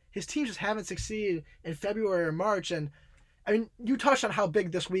his teams just haven't succeeded in February or March. And you touched on how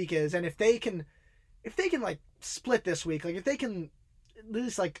big this week is, and if they can split this week, if they can at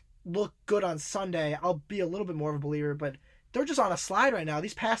least look good on Sunday, I'll be a little bit more of a believer. But they're just on a slide right now.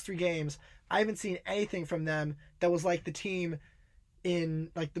 These past 3 games, I haven't seen anything from them that was like the team in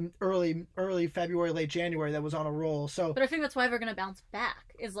the early February, late January that was on a roll. So, but I think that's why they're gonna bounce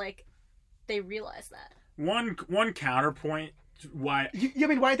back. Is they realize that. One counterpoint. Why? You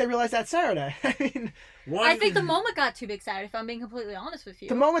mean why did they realize that Saturday? I think the moment got too big Saturday, if I'm being completely honest with you.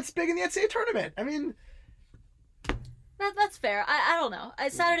 The moment's big in the NCAA tournament. That's fair. I don't know.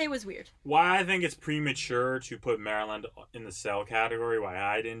 Saturday was weird. Why I think it's premature to put Maryland in the sell category, why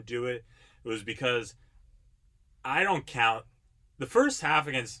I didn't do it, was because I don't count. The first half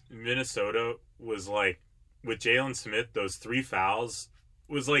against Minnesota was with Jalen Smith, those 3 fouls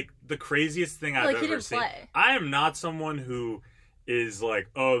was the craziest thing I've ever seen. Play. I am not someone who is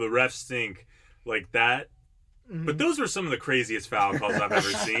oh, the refs stink like that. Mm-hmm. But those were some of the craziest foul calls I've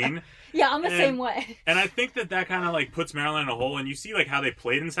ever seen. Yeah, I'm the same way. And I think that kind of puts Maryland in a hole. And you see how they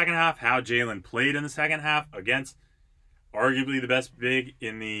played in the second half, how Jalen played in the second half against arguably the best big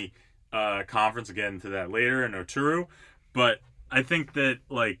in the conference. Again, to that later in Oturu. But I think that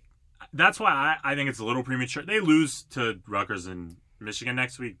that's why I think it's a little premature. They lose to Rutgers and Michigan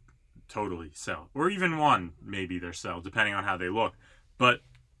next week, totally sell. Or even one, maybe they're sell, depending on how they look. But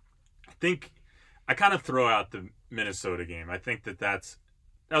I think I kind of throw out the Minnesota game. I think that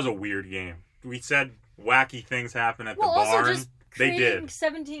was a weird game. We said wacky things happen at the barn. Also just they did.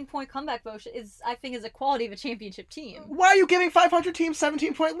 17-point comeback vote is a quality of a championship team. Why are you giving 500 teams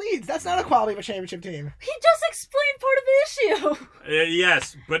 17-point leads? That's not a quality of a championship team. He just explained part of the issue.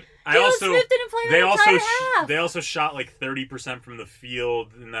 Yes, but Smith didn't play the entire half. They also shot 30% from the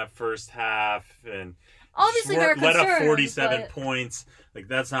field in that first half, and obviously they're let concerned, up 47 points.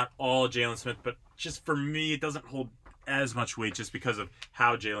 That's not all Jalen Smith, but just for me, it doesn't hold as much weight just because of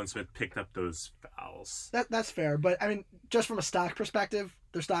how Jalen Smith picked up those fouls. That's fair, but just from a stock perspective,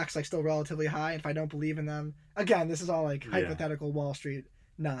 their stock's still relatively high. And if I don't believe in them, again, this is all hypothetical Wall Street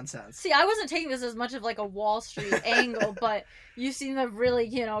nonsense. See, I wasn't taking this as much of a Wall Street angle, but you seem to have really,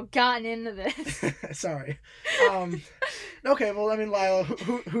 gotten into this. Sorry. Okay, well, Lila,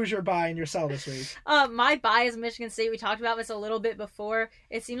 who's your buy and your sell this week? My buy is Michigan State. We talked about this a little bit before.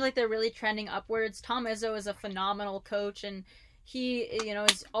 It seems like they're really trending upwards. Tom Izzo is a phenomenal coach, and he,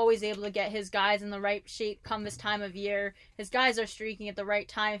 is always able to get his guys in the right shape come this time of year. His guys are streaking at the right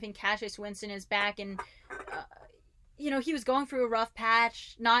time. I think Cassius Winston is back, and he was going through a rough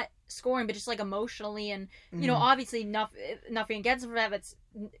patch, not scoring, but just emotionally, and obviously nothing against him for that.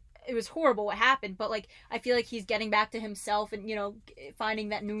 It was horrible what happened, but I feel like he's getting back to himself and finding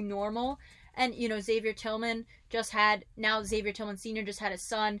that new normal. And Xavier Tillman Xavier Tillman Sr. just had a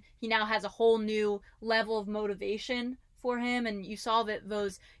son. He now has a whole new level of motivation for him, and you saw that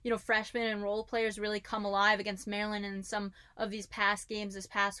those freshmen and role players really come alive against Maryland in some of these past games this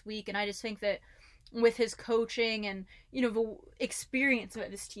past week. And I just think that with his coaching and, you know, the experience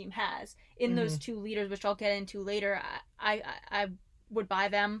that this team has in those two leaders, which I'll get into later, I would buy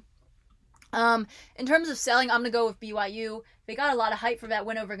them. In terms of selling, I'm going to go with BYU. They got a lot of hype for that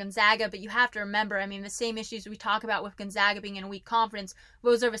win over Gonzaga, but you have to remember, I mean, the same issues we talk about with Gonzaga being in a weak conference,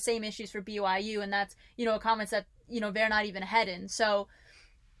 those are the same issues for BYU, and that's, you know, a conference that, you know, they're not even ahead in. So,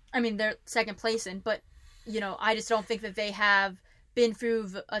 I mean, they're second place in, but, you know, I just don't think that they have been through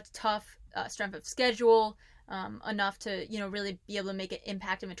a tough strength of schedule enough to, you know, really be able to make an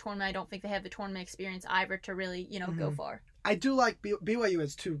impact in the tournament. I don't think they have the tournament experience either to really, you know, go far. I do like BYU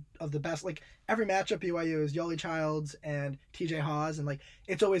as two of the best. Like, every matchup BYU is Yoli Childs and TJ Haws, and like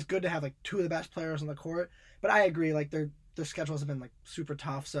it's always good to have like two of the best players on the court. But I agree, like their schedules have been like super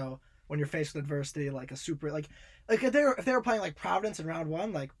tough. So when you're faced with adversity, like a super like if they were playing like Providence in round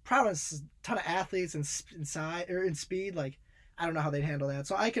one, like Providence is a ton of athletes and size or in speed. Like I don't know how they'd handle that.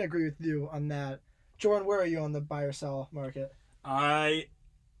 So I can agree with you on that. Jordan, where are you on the buy or sell market? I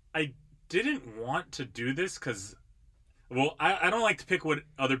didn't want to do this because. Well, I don't like to pick what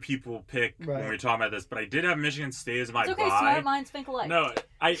other people pick when we're talking about this, but I did have Michigan State as my buy. It's okay, smart minds think alike. No,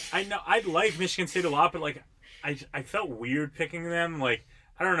 I know I like Michigan State a lot, but like I felt weird picking them. Like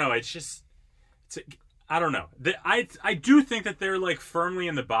I don't know, I don't know. I do think that they're like firmly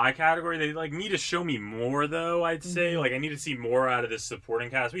in the buy category. They like need to show me more though. I'd say like I need to see more out of this supporting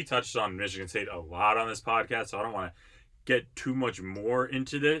cast. We touched on Michigan State a lot on this podcast, so I don't want to get too much more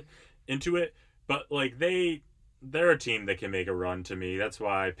into it. But like they're a team that can make a run to me. That's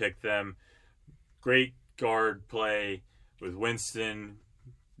why I picked them. Great guard play with Winston.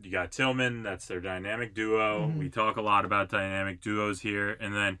 You got Tillman. That's their dynamic duo. We talk a lot about dynamic duos here.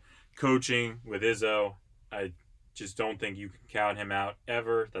 And then coaching with Izzo. I just don't think you can count him out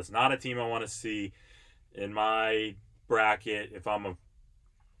ever. That's not a team I want to see in my bracket. If I'm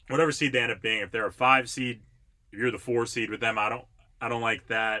whatever seed they end up being, if they're a 5 seed, if you're the 4 seed with them, I don't like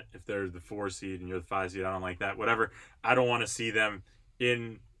that. If they're the 4 seed and you're the 5 seed, I don't like that. Whatever. I don't want to see them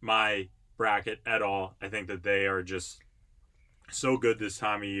in my bracket at all. I think that they are just so good this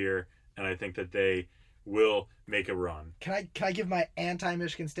time of year, and I think that they will make a run. Can I give my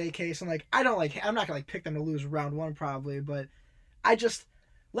anti-Michigan State case? I'm not gonna pick them to lose round one probably, but I just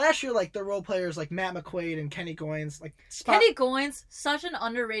last year like the role players like Matt McQuaid and Kenny Goins Kenny Goins, such an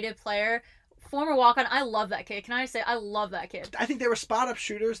underrated player. Former walk-on, I love that kid. Can I just say, I love that kid. I think they were spot-up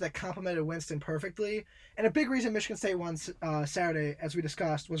shooters that complemented Winston perfectly. And a big reason Michigan State won Saturday, as we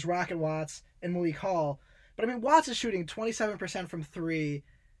discussed, was Rocket Watts and Malik Hall. But, I mean, Watts is shooting 27% from 3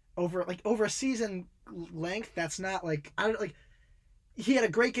 over a season length. That's not, he had a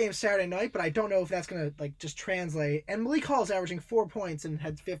great game Saturday night, but I don't know if that's going to, just translate. And Malik Hall is averaging 4 points and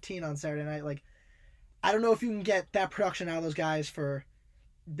had 15 on Saturday night. I don't know if you can get that production out of those guys for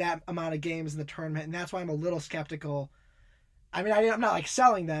that amount of games in the tournament, and that's why I'm a little skeptical. I mean, I'm not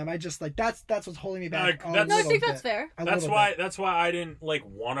selling them. I just that's what's holding me back. I think that's fair. That's why I didn't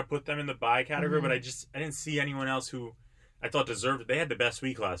want to put them in the buy category, but I didn't see anyone else who I thought deserved it. They had the best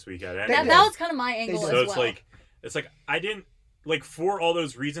week last week at it. That was kind of my angle as well. So it's I didn't for all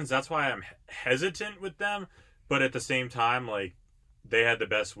those reasons. That's why I'm hesitant with them, but at the same time, they had the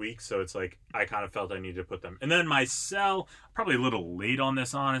best week, so it's I kind of felt I needed to put them. And then my sell, probably a little late on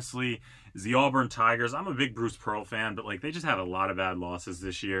this, honestly, is the Auburn Tigers. I'm a big Bruce Pearl fan, but they just had a lot of bad losses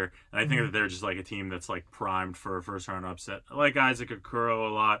this year, and I think that they're just a team that's primed for a first round upset. I like Isaac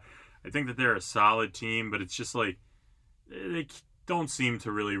Okoro a lot. I think that they're a solid team, but it's just they don't seem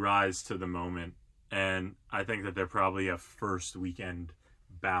to really rise to the moment, and I think that they're probably a first weekend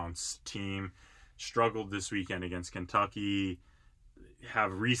bounce team. Struggled this weekend against Kentucky.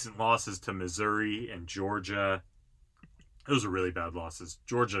 Have recent losses to Missouri and Georgia. Those are really bad losses.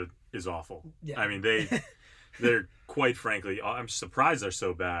 Georgia is awful. Yeah. I mean, they're quite frankly, I'm surprised they're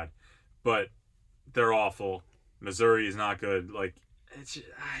so bad, but they're awful. Missouri is not good.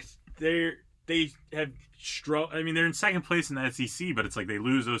 They have struggled. I mean, they're in second place in the SEC, but it's they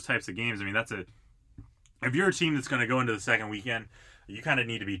lose those types of games. I mean, if you're a team that's going to go into the second weekend, you kind of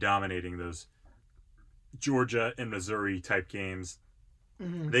need to be dominating those Georgia and Missouri type games.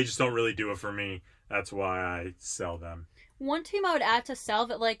 They just don't really do it for me. That's why I sell them. One team I would add to sell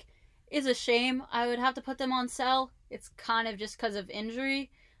that is a shame. I would have to put them on sell. It's kind of just because of injury.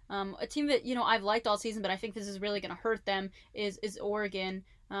 A team that I've liked all season, but I think this is really going to hurt them is Oregon.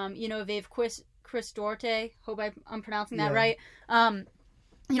 They have Chris Duarte. Hope I'm pronouncing that right.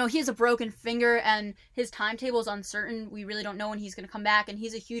 He has a broken finger and his timetable is uncertain. We really don't know when he's going to come back, and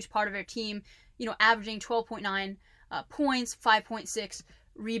he's a huge part of their team. Averaging 12.9 points, 5.6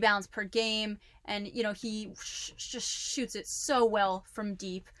 rebounds per game, and he just shoots it so well from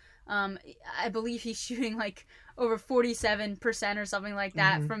deep. I believe he's shooting like over 47% or something like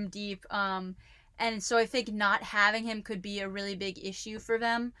that from deep. And so I think not having him could be a really big issue for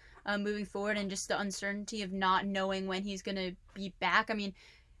them moving forward, and just the uncertainty of not knowing when he's going to be back. I mean,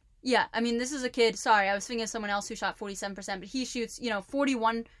 this is a kid. Sorry, I was thinking of someone else who shot 47%, but he shoots,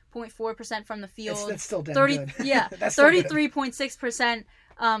 41.4% from the field. That's still damn good. Yeah, 33.6%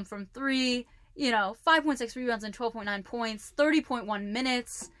 from three. 5.6 rebounds and 12.9 points, 30.1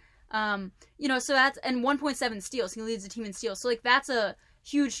 minutes. So that's, and 1.7 steals. He leads the team in steals. So like that's a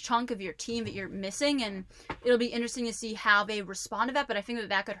huge chunk of your team that you're missing, and it'll be interesting to see how they respond to that. But I think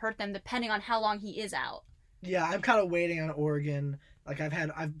that could hurt them depending on how long he is out. Yeah, I'm kind of waiting on Oregon. Like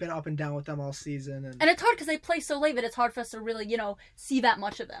I've been up and down with them all season, and it's hard because they play so late that it's hard for us to really see that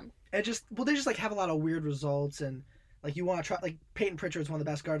much of them. They just like have a lot of weird results, and like you want to try, like Peyton Pritchard's one of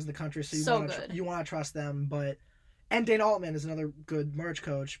the best guards in the country, so you want to trust them. And Dane Altman is another good March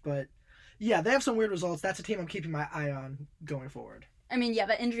coach, but yeah, they have some weird results. That's a team I'm keeping my eye on going forward. I mean, yeah,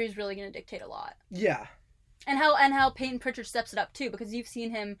 but injury is really going to dictate a lot. Yeah. And how Peyton Pritchard steps it up too, because you've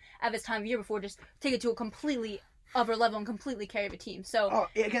seen him at this time of year before just take it to a completely upper level and completely carry the team. So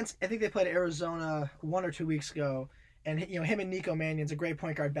I think they played Arizona 1 or 2 weeks ago, and him and Nico Mannion's a great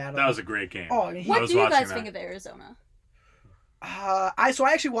point guard battle. That was a great game. Oh, I mean, what do you guys think of Arizona? I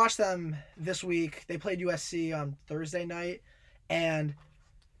actually watched them this week. They played USC on Thursday night, and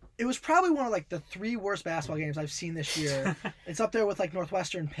it was probably one of like the 3 worst basketball games I've seen this year. It's up there with like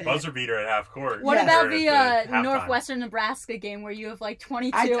Northwestern Pitt. Buzzer beater at half court. What about the Northwestern Nebraska game where you have like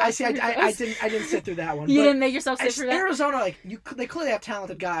 22? I didn't sit through that one. You didn't make yourself sit through that. Arizona, they clearly have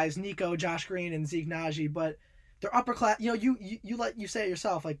talented guys, Nico, Josh Green, and Zeke Naji, but they're upper class. You say it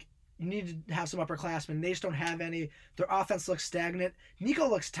yourself, like you need to have some upperclassmen. They just don't have any. Their offense looks stagnant. Nico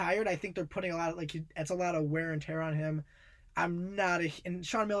looks tired. I think they're putting it's a lot of wear and tear on him. And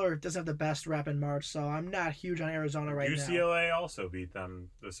Sean Miller doesn't have the best rep in March, so I'm not huge on Arizona right now. UCLA also beat them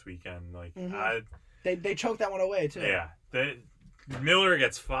this weekend. They choked that one away too. Yeah, Miller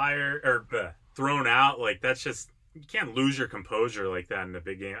gets fired or thrown out. Like that's just, you can't lose your composure like that in a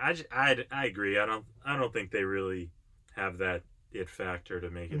big game. I agree. I don't think they really have that it factor to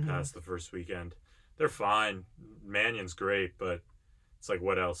make it past the first weekend. They're fine. Mannion's great, but it's like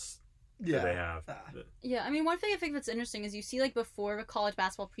what else? They have. Yeah, I mean, one thing I think that's interesting is you see, like, before the college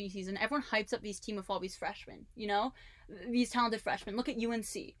basketball preseason, everyone hypes up these team with all these freshmen, these talented freshmen. Look at UNC.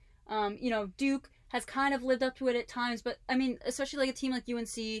 Duke has kind of lived up to it at times, but, I mean, especially, like, a team like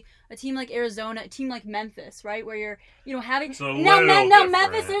UNC, a team like Arizona, a team like Memphis, right, where you're, having... No,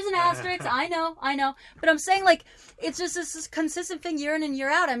 Memphis, there's an asterisk. I know. But I'm saying, like, it's just this consistent thing year in and year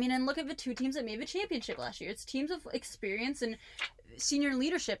out. I mean, and look at the 2 teams that made the championship last year. It's teams of experience and senior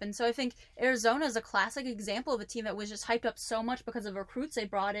leadership, and so I think Arizona is a classic example of a team that was just hyped up so much because of recruits they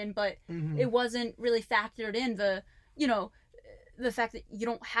brought in, but it wasn't really factored in the fact that you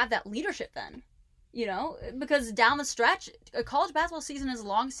don't have that leadership then, because down the stretch, a college basketball season is a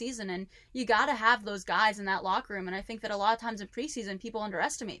long season, and you got to have those guys in that locker room, and I think that a lot of times in preseason people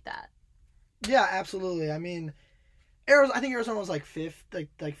underestimate that. Yeah, absolutely. I mean, I think Arizona was like fifth, like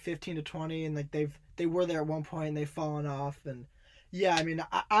 15-20, and like they were there at one point and they've fallen off, and yeah, I mean,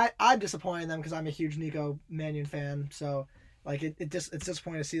 I'm disappointed in them because I'm a huge Nico Mannion fan. So, like, it's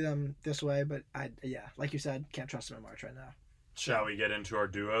disappointing to see them this way. But like you said, can't trust them in March right now. Shall we get into our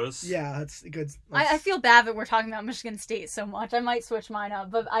duos? Yeah, that's good. I feel bad that we're talking about Michigan State so much. I might switch mine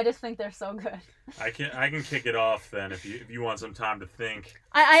up, but I just think they're so good. I can kick it off then if you want some time to think.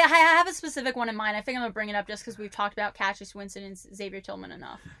 I have a specific one in mind. I think I'm gonna bring it up just because we've talked about Cassius Winston and Xavier Tillman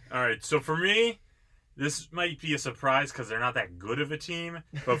enough. All right, so for me, this might be a surprise because they're not that good of a team.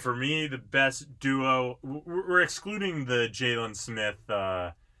 But for me, the best duo, we're excluding the Jalen Smith,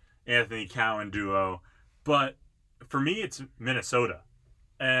 Anthony Cowan duo. But for me, it's Minnesota.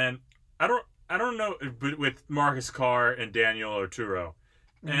 And I don't know, but with Marcus Carr and Daniel Oturu.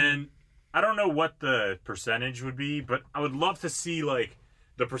 And I don't know what the percentage would be, but I would love to see like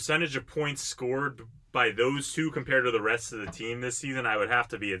the percentage of points scored by those two compared to the rest of the team this season. I would have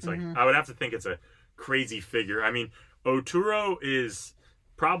to think it's a crazy figure. I mean, Oturu is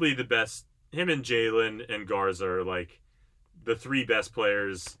probably the best. Him and Jalen and Garza are like the 3 best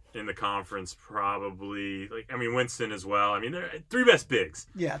players in the conference, probably. Like, I mean, Winston as well. I mean, they're 3 best bigs.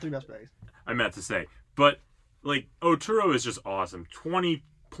 Yeah, 3 best bigs. I meant to say. But, like, Oturu is just awesome.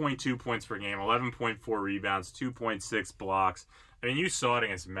 20.2 points per game, 11.4 rebounds, 2.6 blocks. I mean, you saw it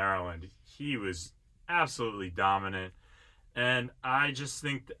against Maryland. He was absolutely dominant. And I just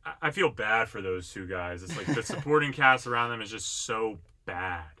think, I feel bad for those 2 guys. It's like the supporting cast around them is just so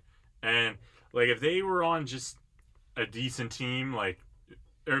bad. And, like, if they were on just a decent team, like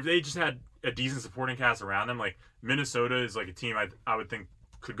or if they just had a decent supporting cast around them, like Minnesota is like a team I would think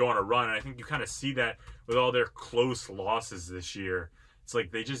could go on a run, and I think you kind of see that with all their close losses this year. It's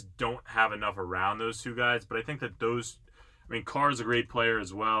like they just don't have enough around those two guys. But I think that Carr's a great player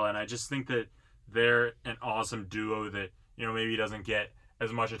as well, and I just think that they're an awesome duo that, maybe doesn't get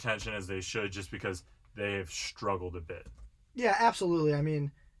as much attention as they should just because they have struggled a bit. Yeah, absolutely. I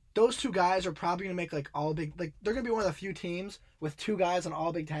mean, those two guys are probably going to make they're going to be one of the few teams with two guys on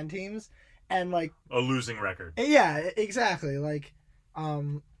all Big Ten teams, and a losing record. Yeah, exactly. A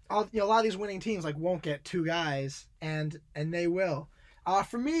lot of these winning teams won't get two guys, and they will.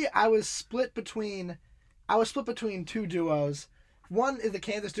 For me, I was split between two duos. One is the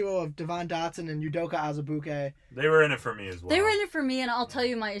Kansas duo of Devon Dotson and Udoka Azubuike. They were in it for me as well. They were in it for me, and I'll tell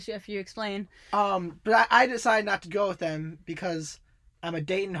you my issue after you explain. But I decided not to go with them because I'm a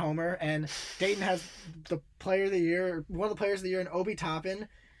Dayton homer, and Dayton has the player of the year, one of the players of the year in Obi Toppin,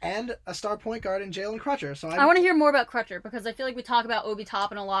 and a star point guard in Jalen Crutcher. So I want to hear more about Crutcher because I feel like we talk about Obi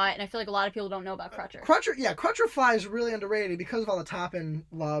Toppin a lot, and I feel like a lot of people don't know about Crutcher. Crutcher flies really underrated because of all the Toppin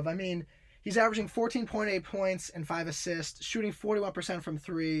love. I mean, he's averaging 14.8 points and 5 assists, shooting 41% from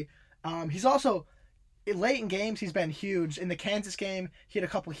 3. He's also, late in games, he's been huge. In the Kansas game, he had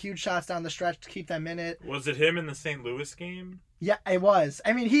a couple huge shots down the stretch to keep them in it. Was it him in the St. Louis game? Yeah, it was.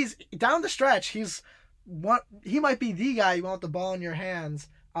 I mean, he's down the stretch. He might be the guy you want the ball in your hands.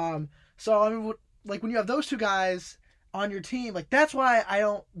 So I mean, when you have those two guys on your team, that's why I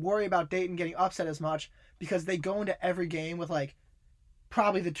don't worry about Dayton getting upset as much, because they go into every game with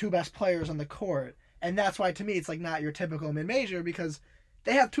probably the two best players on the court, and that's why to me it's not your typical mid-major, because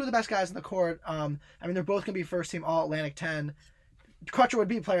they have two of the best guys on the court. I mean, they're both gonna be first team All Atlantic 10. Crutcher would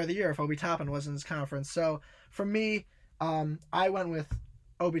be player of the year if Obi Toppin was in his conference. So for me, I went with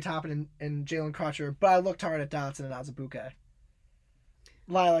Obi Toppin and Jalen Crutcher, but I looked hard at Dotson and Azubuike.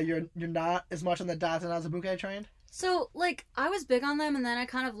 Lila, you're not as much on the Dotson and Azubuike train? So, I was big on them, and then I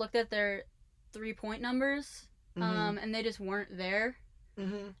kind of looked at their 3-point numbers, and they just weren't there.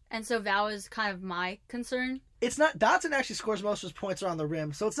 Mm-hmm. And so that was kind of my concern. It's not... Dotson actually scores most of his points around the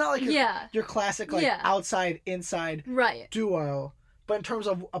rim, so it's not like your classic, outside-inside duo. But in terms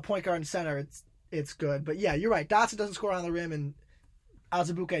of a point guard and center, it's good. But yeah, you're right. Dotson doesn't score around the rim, and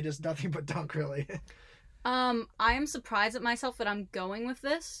Azubuike does nothing but dunk, really. I am surprised at myself that I'm going with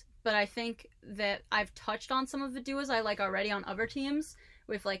this, but I think that I've touched on some of the duos I like already on other teams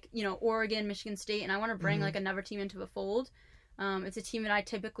with Oregon, Michigan State, and I want to bring another team into the fold. It's a team that I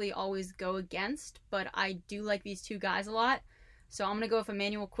typically always go against, but I do like these two guys a lot. So I'm going to go with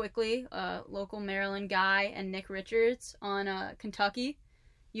Emmanuel Quickley, a local Maryland guy, and Nick Richards on Kentucky.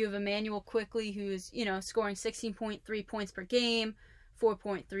 You have Emmanuel Quickley, who's, scoring 16.3 points per game,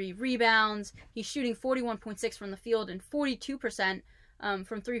 4.3 rebounds. He's shooting 41.6 from the field and 42%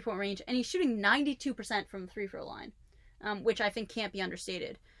 from three-point range, and he's shooting 92% from the free-throw line, which I think can't be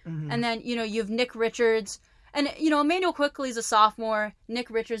understated. Mm-hmm. And then, you have Nick Richards, and, Emmanuel Quickley is a sophomore. Nick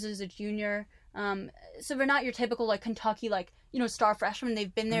Richards is a junior. So they're not your typical, Kentucky, star freshmen.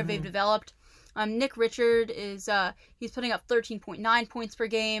 They've been there, they've developed. Nick Richard is, he's putting up 13.9 points per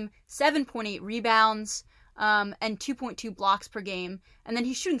game, 7.8 rebounds, and 2.2 blocks per game. And then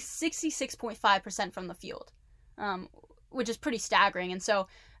he's shooting 66.5% from the field, which is pretty staggering. And so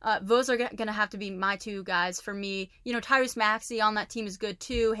those are going to have to be my two guys for me. Tyrese Maxey on that team is good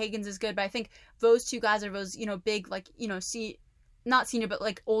too. Higgins is good. But I think those two guys are those, big, not senior,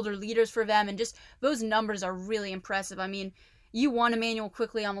 but older leaders for them. And just those numbers are really impressive. I mean, you want Emmanuel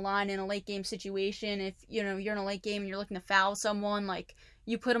Quickley on the line in a late game situation. If, you're in a late game and you're looking to foul someone,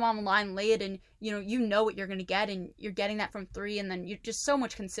 you put him on the line late and, you know what you're going to get, and you're getting that from three, and then you're just so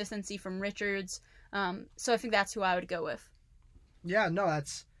much consistency from Richards. So I think that's who I would go with. Yeah, no,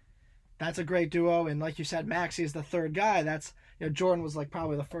 that's a great duo. And like you said, Maxey is the third guy. That's, Jordan was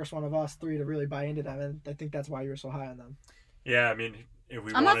probably the first one of us three to really buy into them. And I think that's why you were so high on them. Yeah, I mean,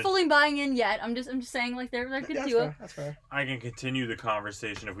 I'm not fully buying in yet. I'm just saying they're good duo. That's fair. I can continue the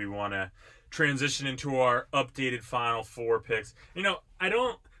conversation if we want to transition into our updated Final Four picks.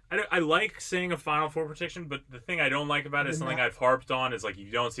 I like saying a Final Four prediction, but the thing I don't like about it is something I've harped on is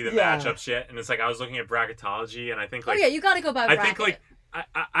you don't see the matchups yet, and it's I was looking at bracketology, and I think you got to go by bracket. I think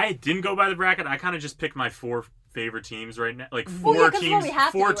I didn't go by the bracket. I kind of just picked my four favorite teams right now, four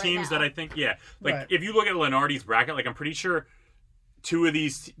teams that I think if you look at Lenardi's bracket, I'm pretty sure two of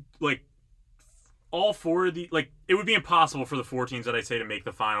these all four of the it would be impossible for the four teams that I say to make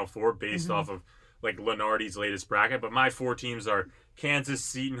the Final Four based off of Lenardi's latest bracket, but my four teams are Kansas,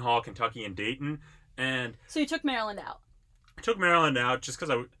 Seton Hall, Kentucky, and Dayton. And so you took Maryland out. I took Maryland out just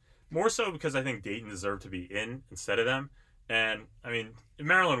because because I think Dayton deserved to be in instead of them. And, I mean, if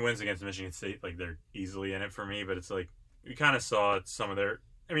Maryland wins against Michigan State, like, they're easily in it for me. But it's like, we kind of saw some of their...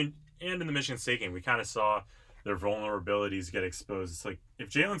 I mean, and in the Michigan State game, we kind of saw their vulnerabilities get exposed. It's like, if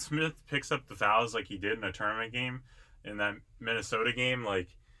Jalen Smith picks up the fouls like he did in a tournament game, in that Minnesota game, like,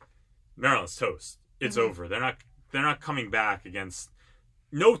 Maryland's toast. It's over. They're not coming back against...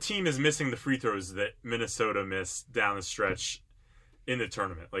 No team is missing the free throws that Minnesota missed down the stretch in the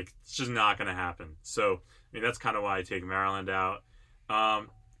tournament. Like, it's just not going to happen. So, I mean, that's kind of why I take Maryland out.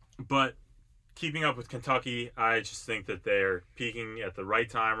 But keeping up with Kentucky, I just think that they're peaking at the right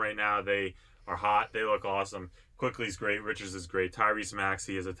time right now. They are hot. They look awesome. Quickly's great. Richards is great. Tyrese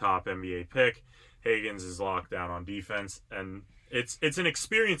Maxey is a top NBA pick. Higgins is locked down on defense. And it's an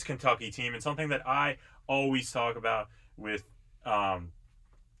experienced Kentucky team, and something that I always talk about with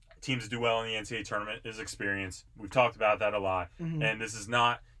teams that do well in the NCAA tournament is experience. We've talked about that a lot. And this is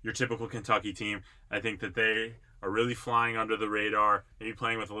not your typical Kentucky team. I think that they are really flying under the radar, maybe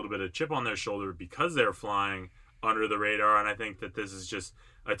playing with a little bit of chip on their shoulder because they're flying under the radar. And I think that this is just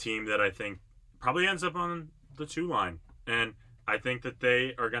a team that I think probably ends up on the 2 line. And I think that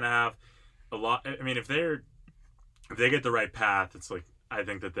they are going to have a lot. I mean, if they get the right path, it's like, I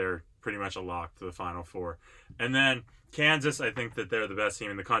think that they're pretty much a lock to the Final Four. And then Kansas, I think that they're the best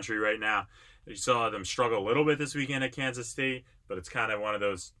team in the country right now. You saw them struggle a little bit this weekend at Kansas State, but it's kind of one of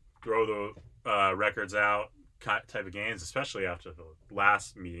those throw the records out type of games, especially after the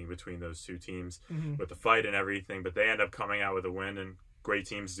last meeting between those two teams with the fight and everything. But they end up coming out with a win, and great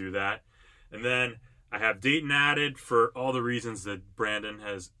teams do that. And then I have Dayton added for all the reasons that Brandon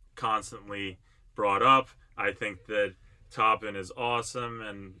has constantly brought up. I think that Toppin is awesome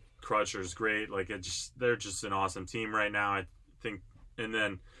and Crutcher's great. Like, they're just an awesome team right now, I think. And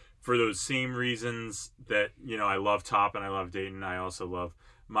then for those same reasons that, you know, I love Toppin, I love Dayton, I also love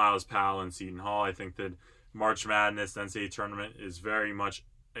Miles Powell and Seton Hall. I think that March Madness, the NCAA tournament, is very much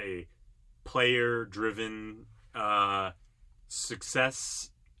a player-driven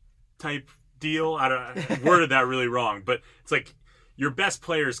success type deal. I worded that really wrong, but it's like your best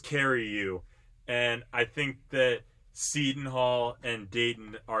players carry you. And I think that Seton Hall and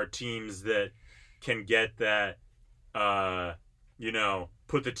Dayton are teams that can get that,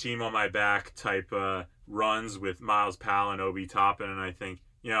 put the team on my back type runs with Miles Powell and Obi Toppin. And I think,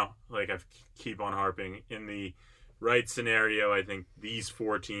 like I keep on harping, in the right scenario, I think these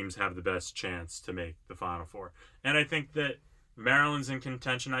 4 teams have the best chance to make the Final Four. And I think that Maryland's in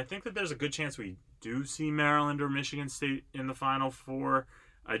contention. I think that there's a good chance we do see Maryland or Michigan State in the Final Four.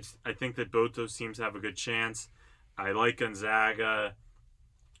 I think that both those teams have a good chance. I like Gonzaga.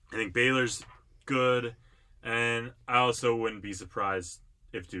 I think Baylor's good. And I also wouldn't be surprised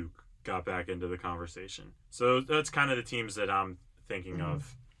if Duke got back into the conversation. So that's kind of the teams that I'm thinking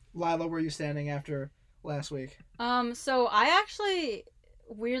of. Lila, where are you standing after last week? So I actually,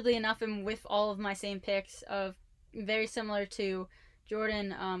 weirdly enough, am with all of my same picks of very similar to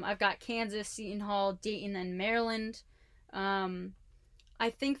Jordan. I've got Kansas, Seton Hall, Dayton, and Maryland. I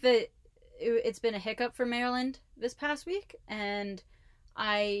think that it's been a hiccup for Maryland this past week, and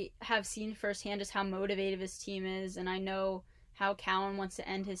I have seen firsthand just how motivated his team is, and I know how Cowan wants to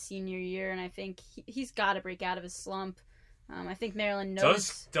end his senior year, and I think he's got to break out of his slump. I think Maryland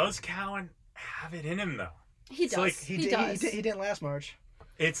knows. Does Cowan have it in him, though? He does. Like, he does. He didn't last March.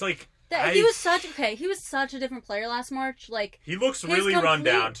 It's like... He was such a different player last March. Like, he looks really run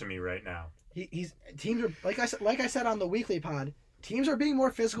down to me right now. Teams are like I said on the weekly pod. Teams are being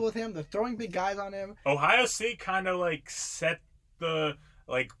more physical with him. They're throwing big guys on him. Ohio State kind of like set the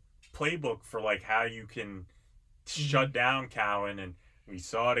playbook for how you can shut down Cowan, and we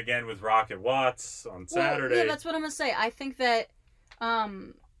saw it again with Rocket Watts on Saturday. Yeah, that's what I'm gonna say. I think that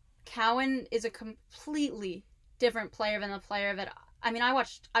Cowan is a completely different player than the player that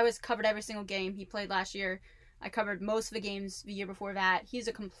I was covered every single game he played last year. I covered most of the games the year before that. He's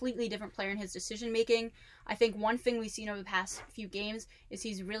a completely different player in his decision making. I think one thing we've seen over the past few games is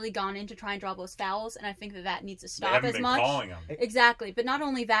he's really gone in to try and draw those fouls, and I think that needs to stop as much. Calling him. Exactly, but not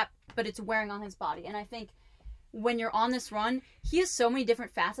only that, but it's wearing on his body. And I think when you're on this run, he has so many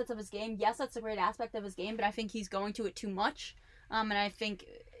different facets of his game. Yes, that's a great aspect of his game, but I think he's going to it too much. And I think,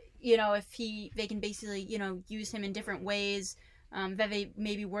 if they can basically, use him in different ways. That they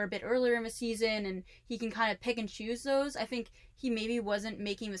maybe were a bit earlier in the season, and he can kind of pick and choose those. I think he maybe wasn't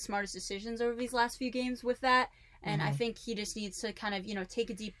making the smartest decisions over these last few games with that, and I think he just needs to kind of, take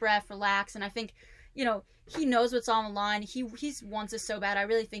a deep breath, relax, and I think, he knows what's on the line. He wants us so bad. I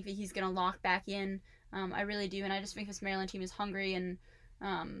really think that he's going to lock back in. I really do, and I just think this Maryland team is hungry, and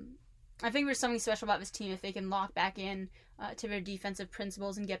I think there's something special about this team if they can lock back in to their defensive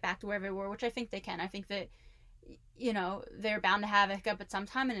principles and get back to where they were, which I think they can. I think that they're bound to have a hiccup at some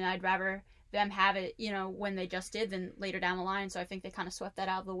time, and I'd rather them have it, when they just did than later down the line. So I think they kind of swept that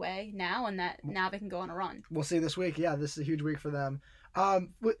out of the way now, and that now they can go on a run. We'll see this week. Yeah, this is a huge week for them.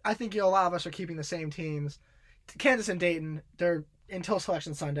 I think a lot of us are keeping the same teams. Kansas and Dayton, they're until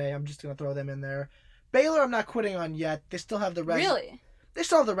Selection Sunday. I'm just going to throw them in there. Baylor, I'm not quitting on yet. They still have the resume. Really? They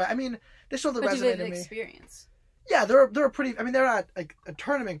still have the they still have the resume do they have to me. Experience? Yeah, they're a pretty. I mean, they're not like a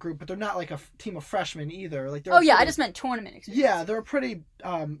tournament group, but they're not like a team of freshmen either. Like, I just meant tournament experience. Yeah, they're a pretty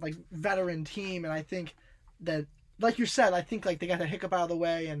like veteran team, and I think that, like you said, I think like they got that hiccup out of the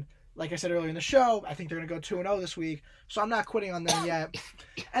way, and like I said earlier in the show, I think they're gonna go 2-0 this week. So I'm not quitting on them yet.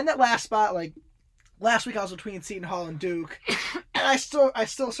 And that last spot, like last week, I was between Seton Hall and Duke, and I still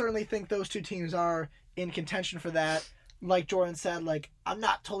certainly think those two teams are in contention for that. Like Jordan said, like I'm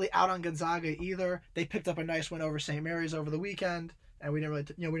not totally out on Gonzaga either. They picked up a nice win over St. Mary's over the weekend, and we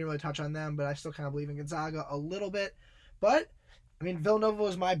didn't really touch on them. But I still kind of believe in Gonzaga a little bit. But I mean, Villanova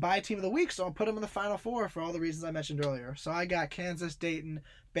was my bye team of the week, so I'll put them in the Final Four for all the reasons I mentioned earlier. So I got Kansas, Dayton,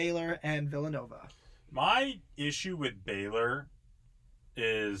 Baylor, and Villanova. My issue with Baylor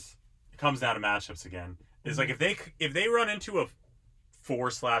it comes down to matchups again. Is like if they run into a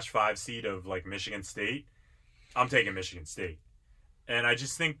 4/5 seed of like Michigan State, I'm taking Michigan State. And I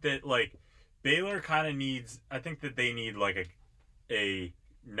just think that like Baylor kind of needs, I think that they need like a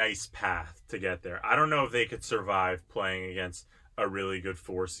nice path to get there. I don't know if they could survive playing against a really good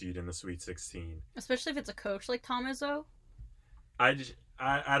 4 seed in the Sweet 16. Especially if it's a coach like Tom Izzo.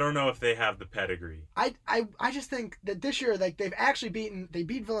 I don't know if they have the pedigree. I just think that this year, like they've actually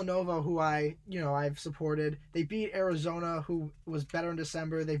beat Villanova, who I've supported. They beat Arizona, who was better in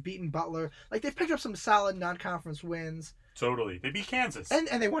December. They've beaten Butler. Like they've picked up some solid non-conference wins. Totally, they beat Kansas, and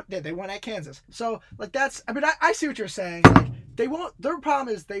they won at Kansas. So like that's, I mean, I see what you're saying. Like they won't. Their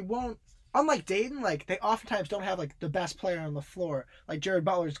problem is they won't. Unlike Dayton, like they oftentimes don't have like the best player on the floor. Like Jared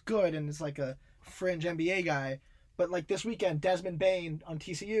Butler's good and is like a fringe NBA guy. But like this weekend, Desmond Bane on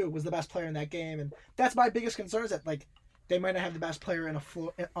TCU was the best player in that game, and that's my biggest concern. Is that like they might not have the best player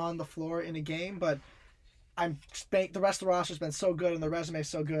on the floor in a game, but the rest of the roster's been so good and the resume's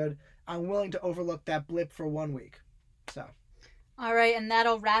so good. I'm willing to overlook that blip for 1 week. So. All right, and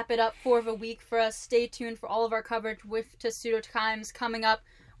that'll wrap it up for the week for us. Stay tuned for all of our coverage with Testudo Times coming up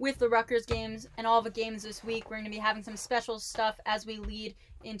with the Rutgers games and all the games this week. We're going to be having some special stuff as we lead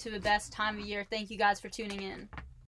into the best time of year. Thank you guys for tuning in.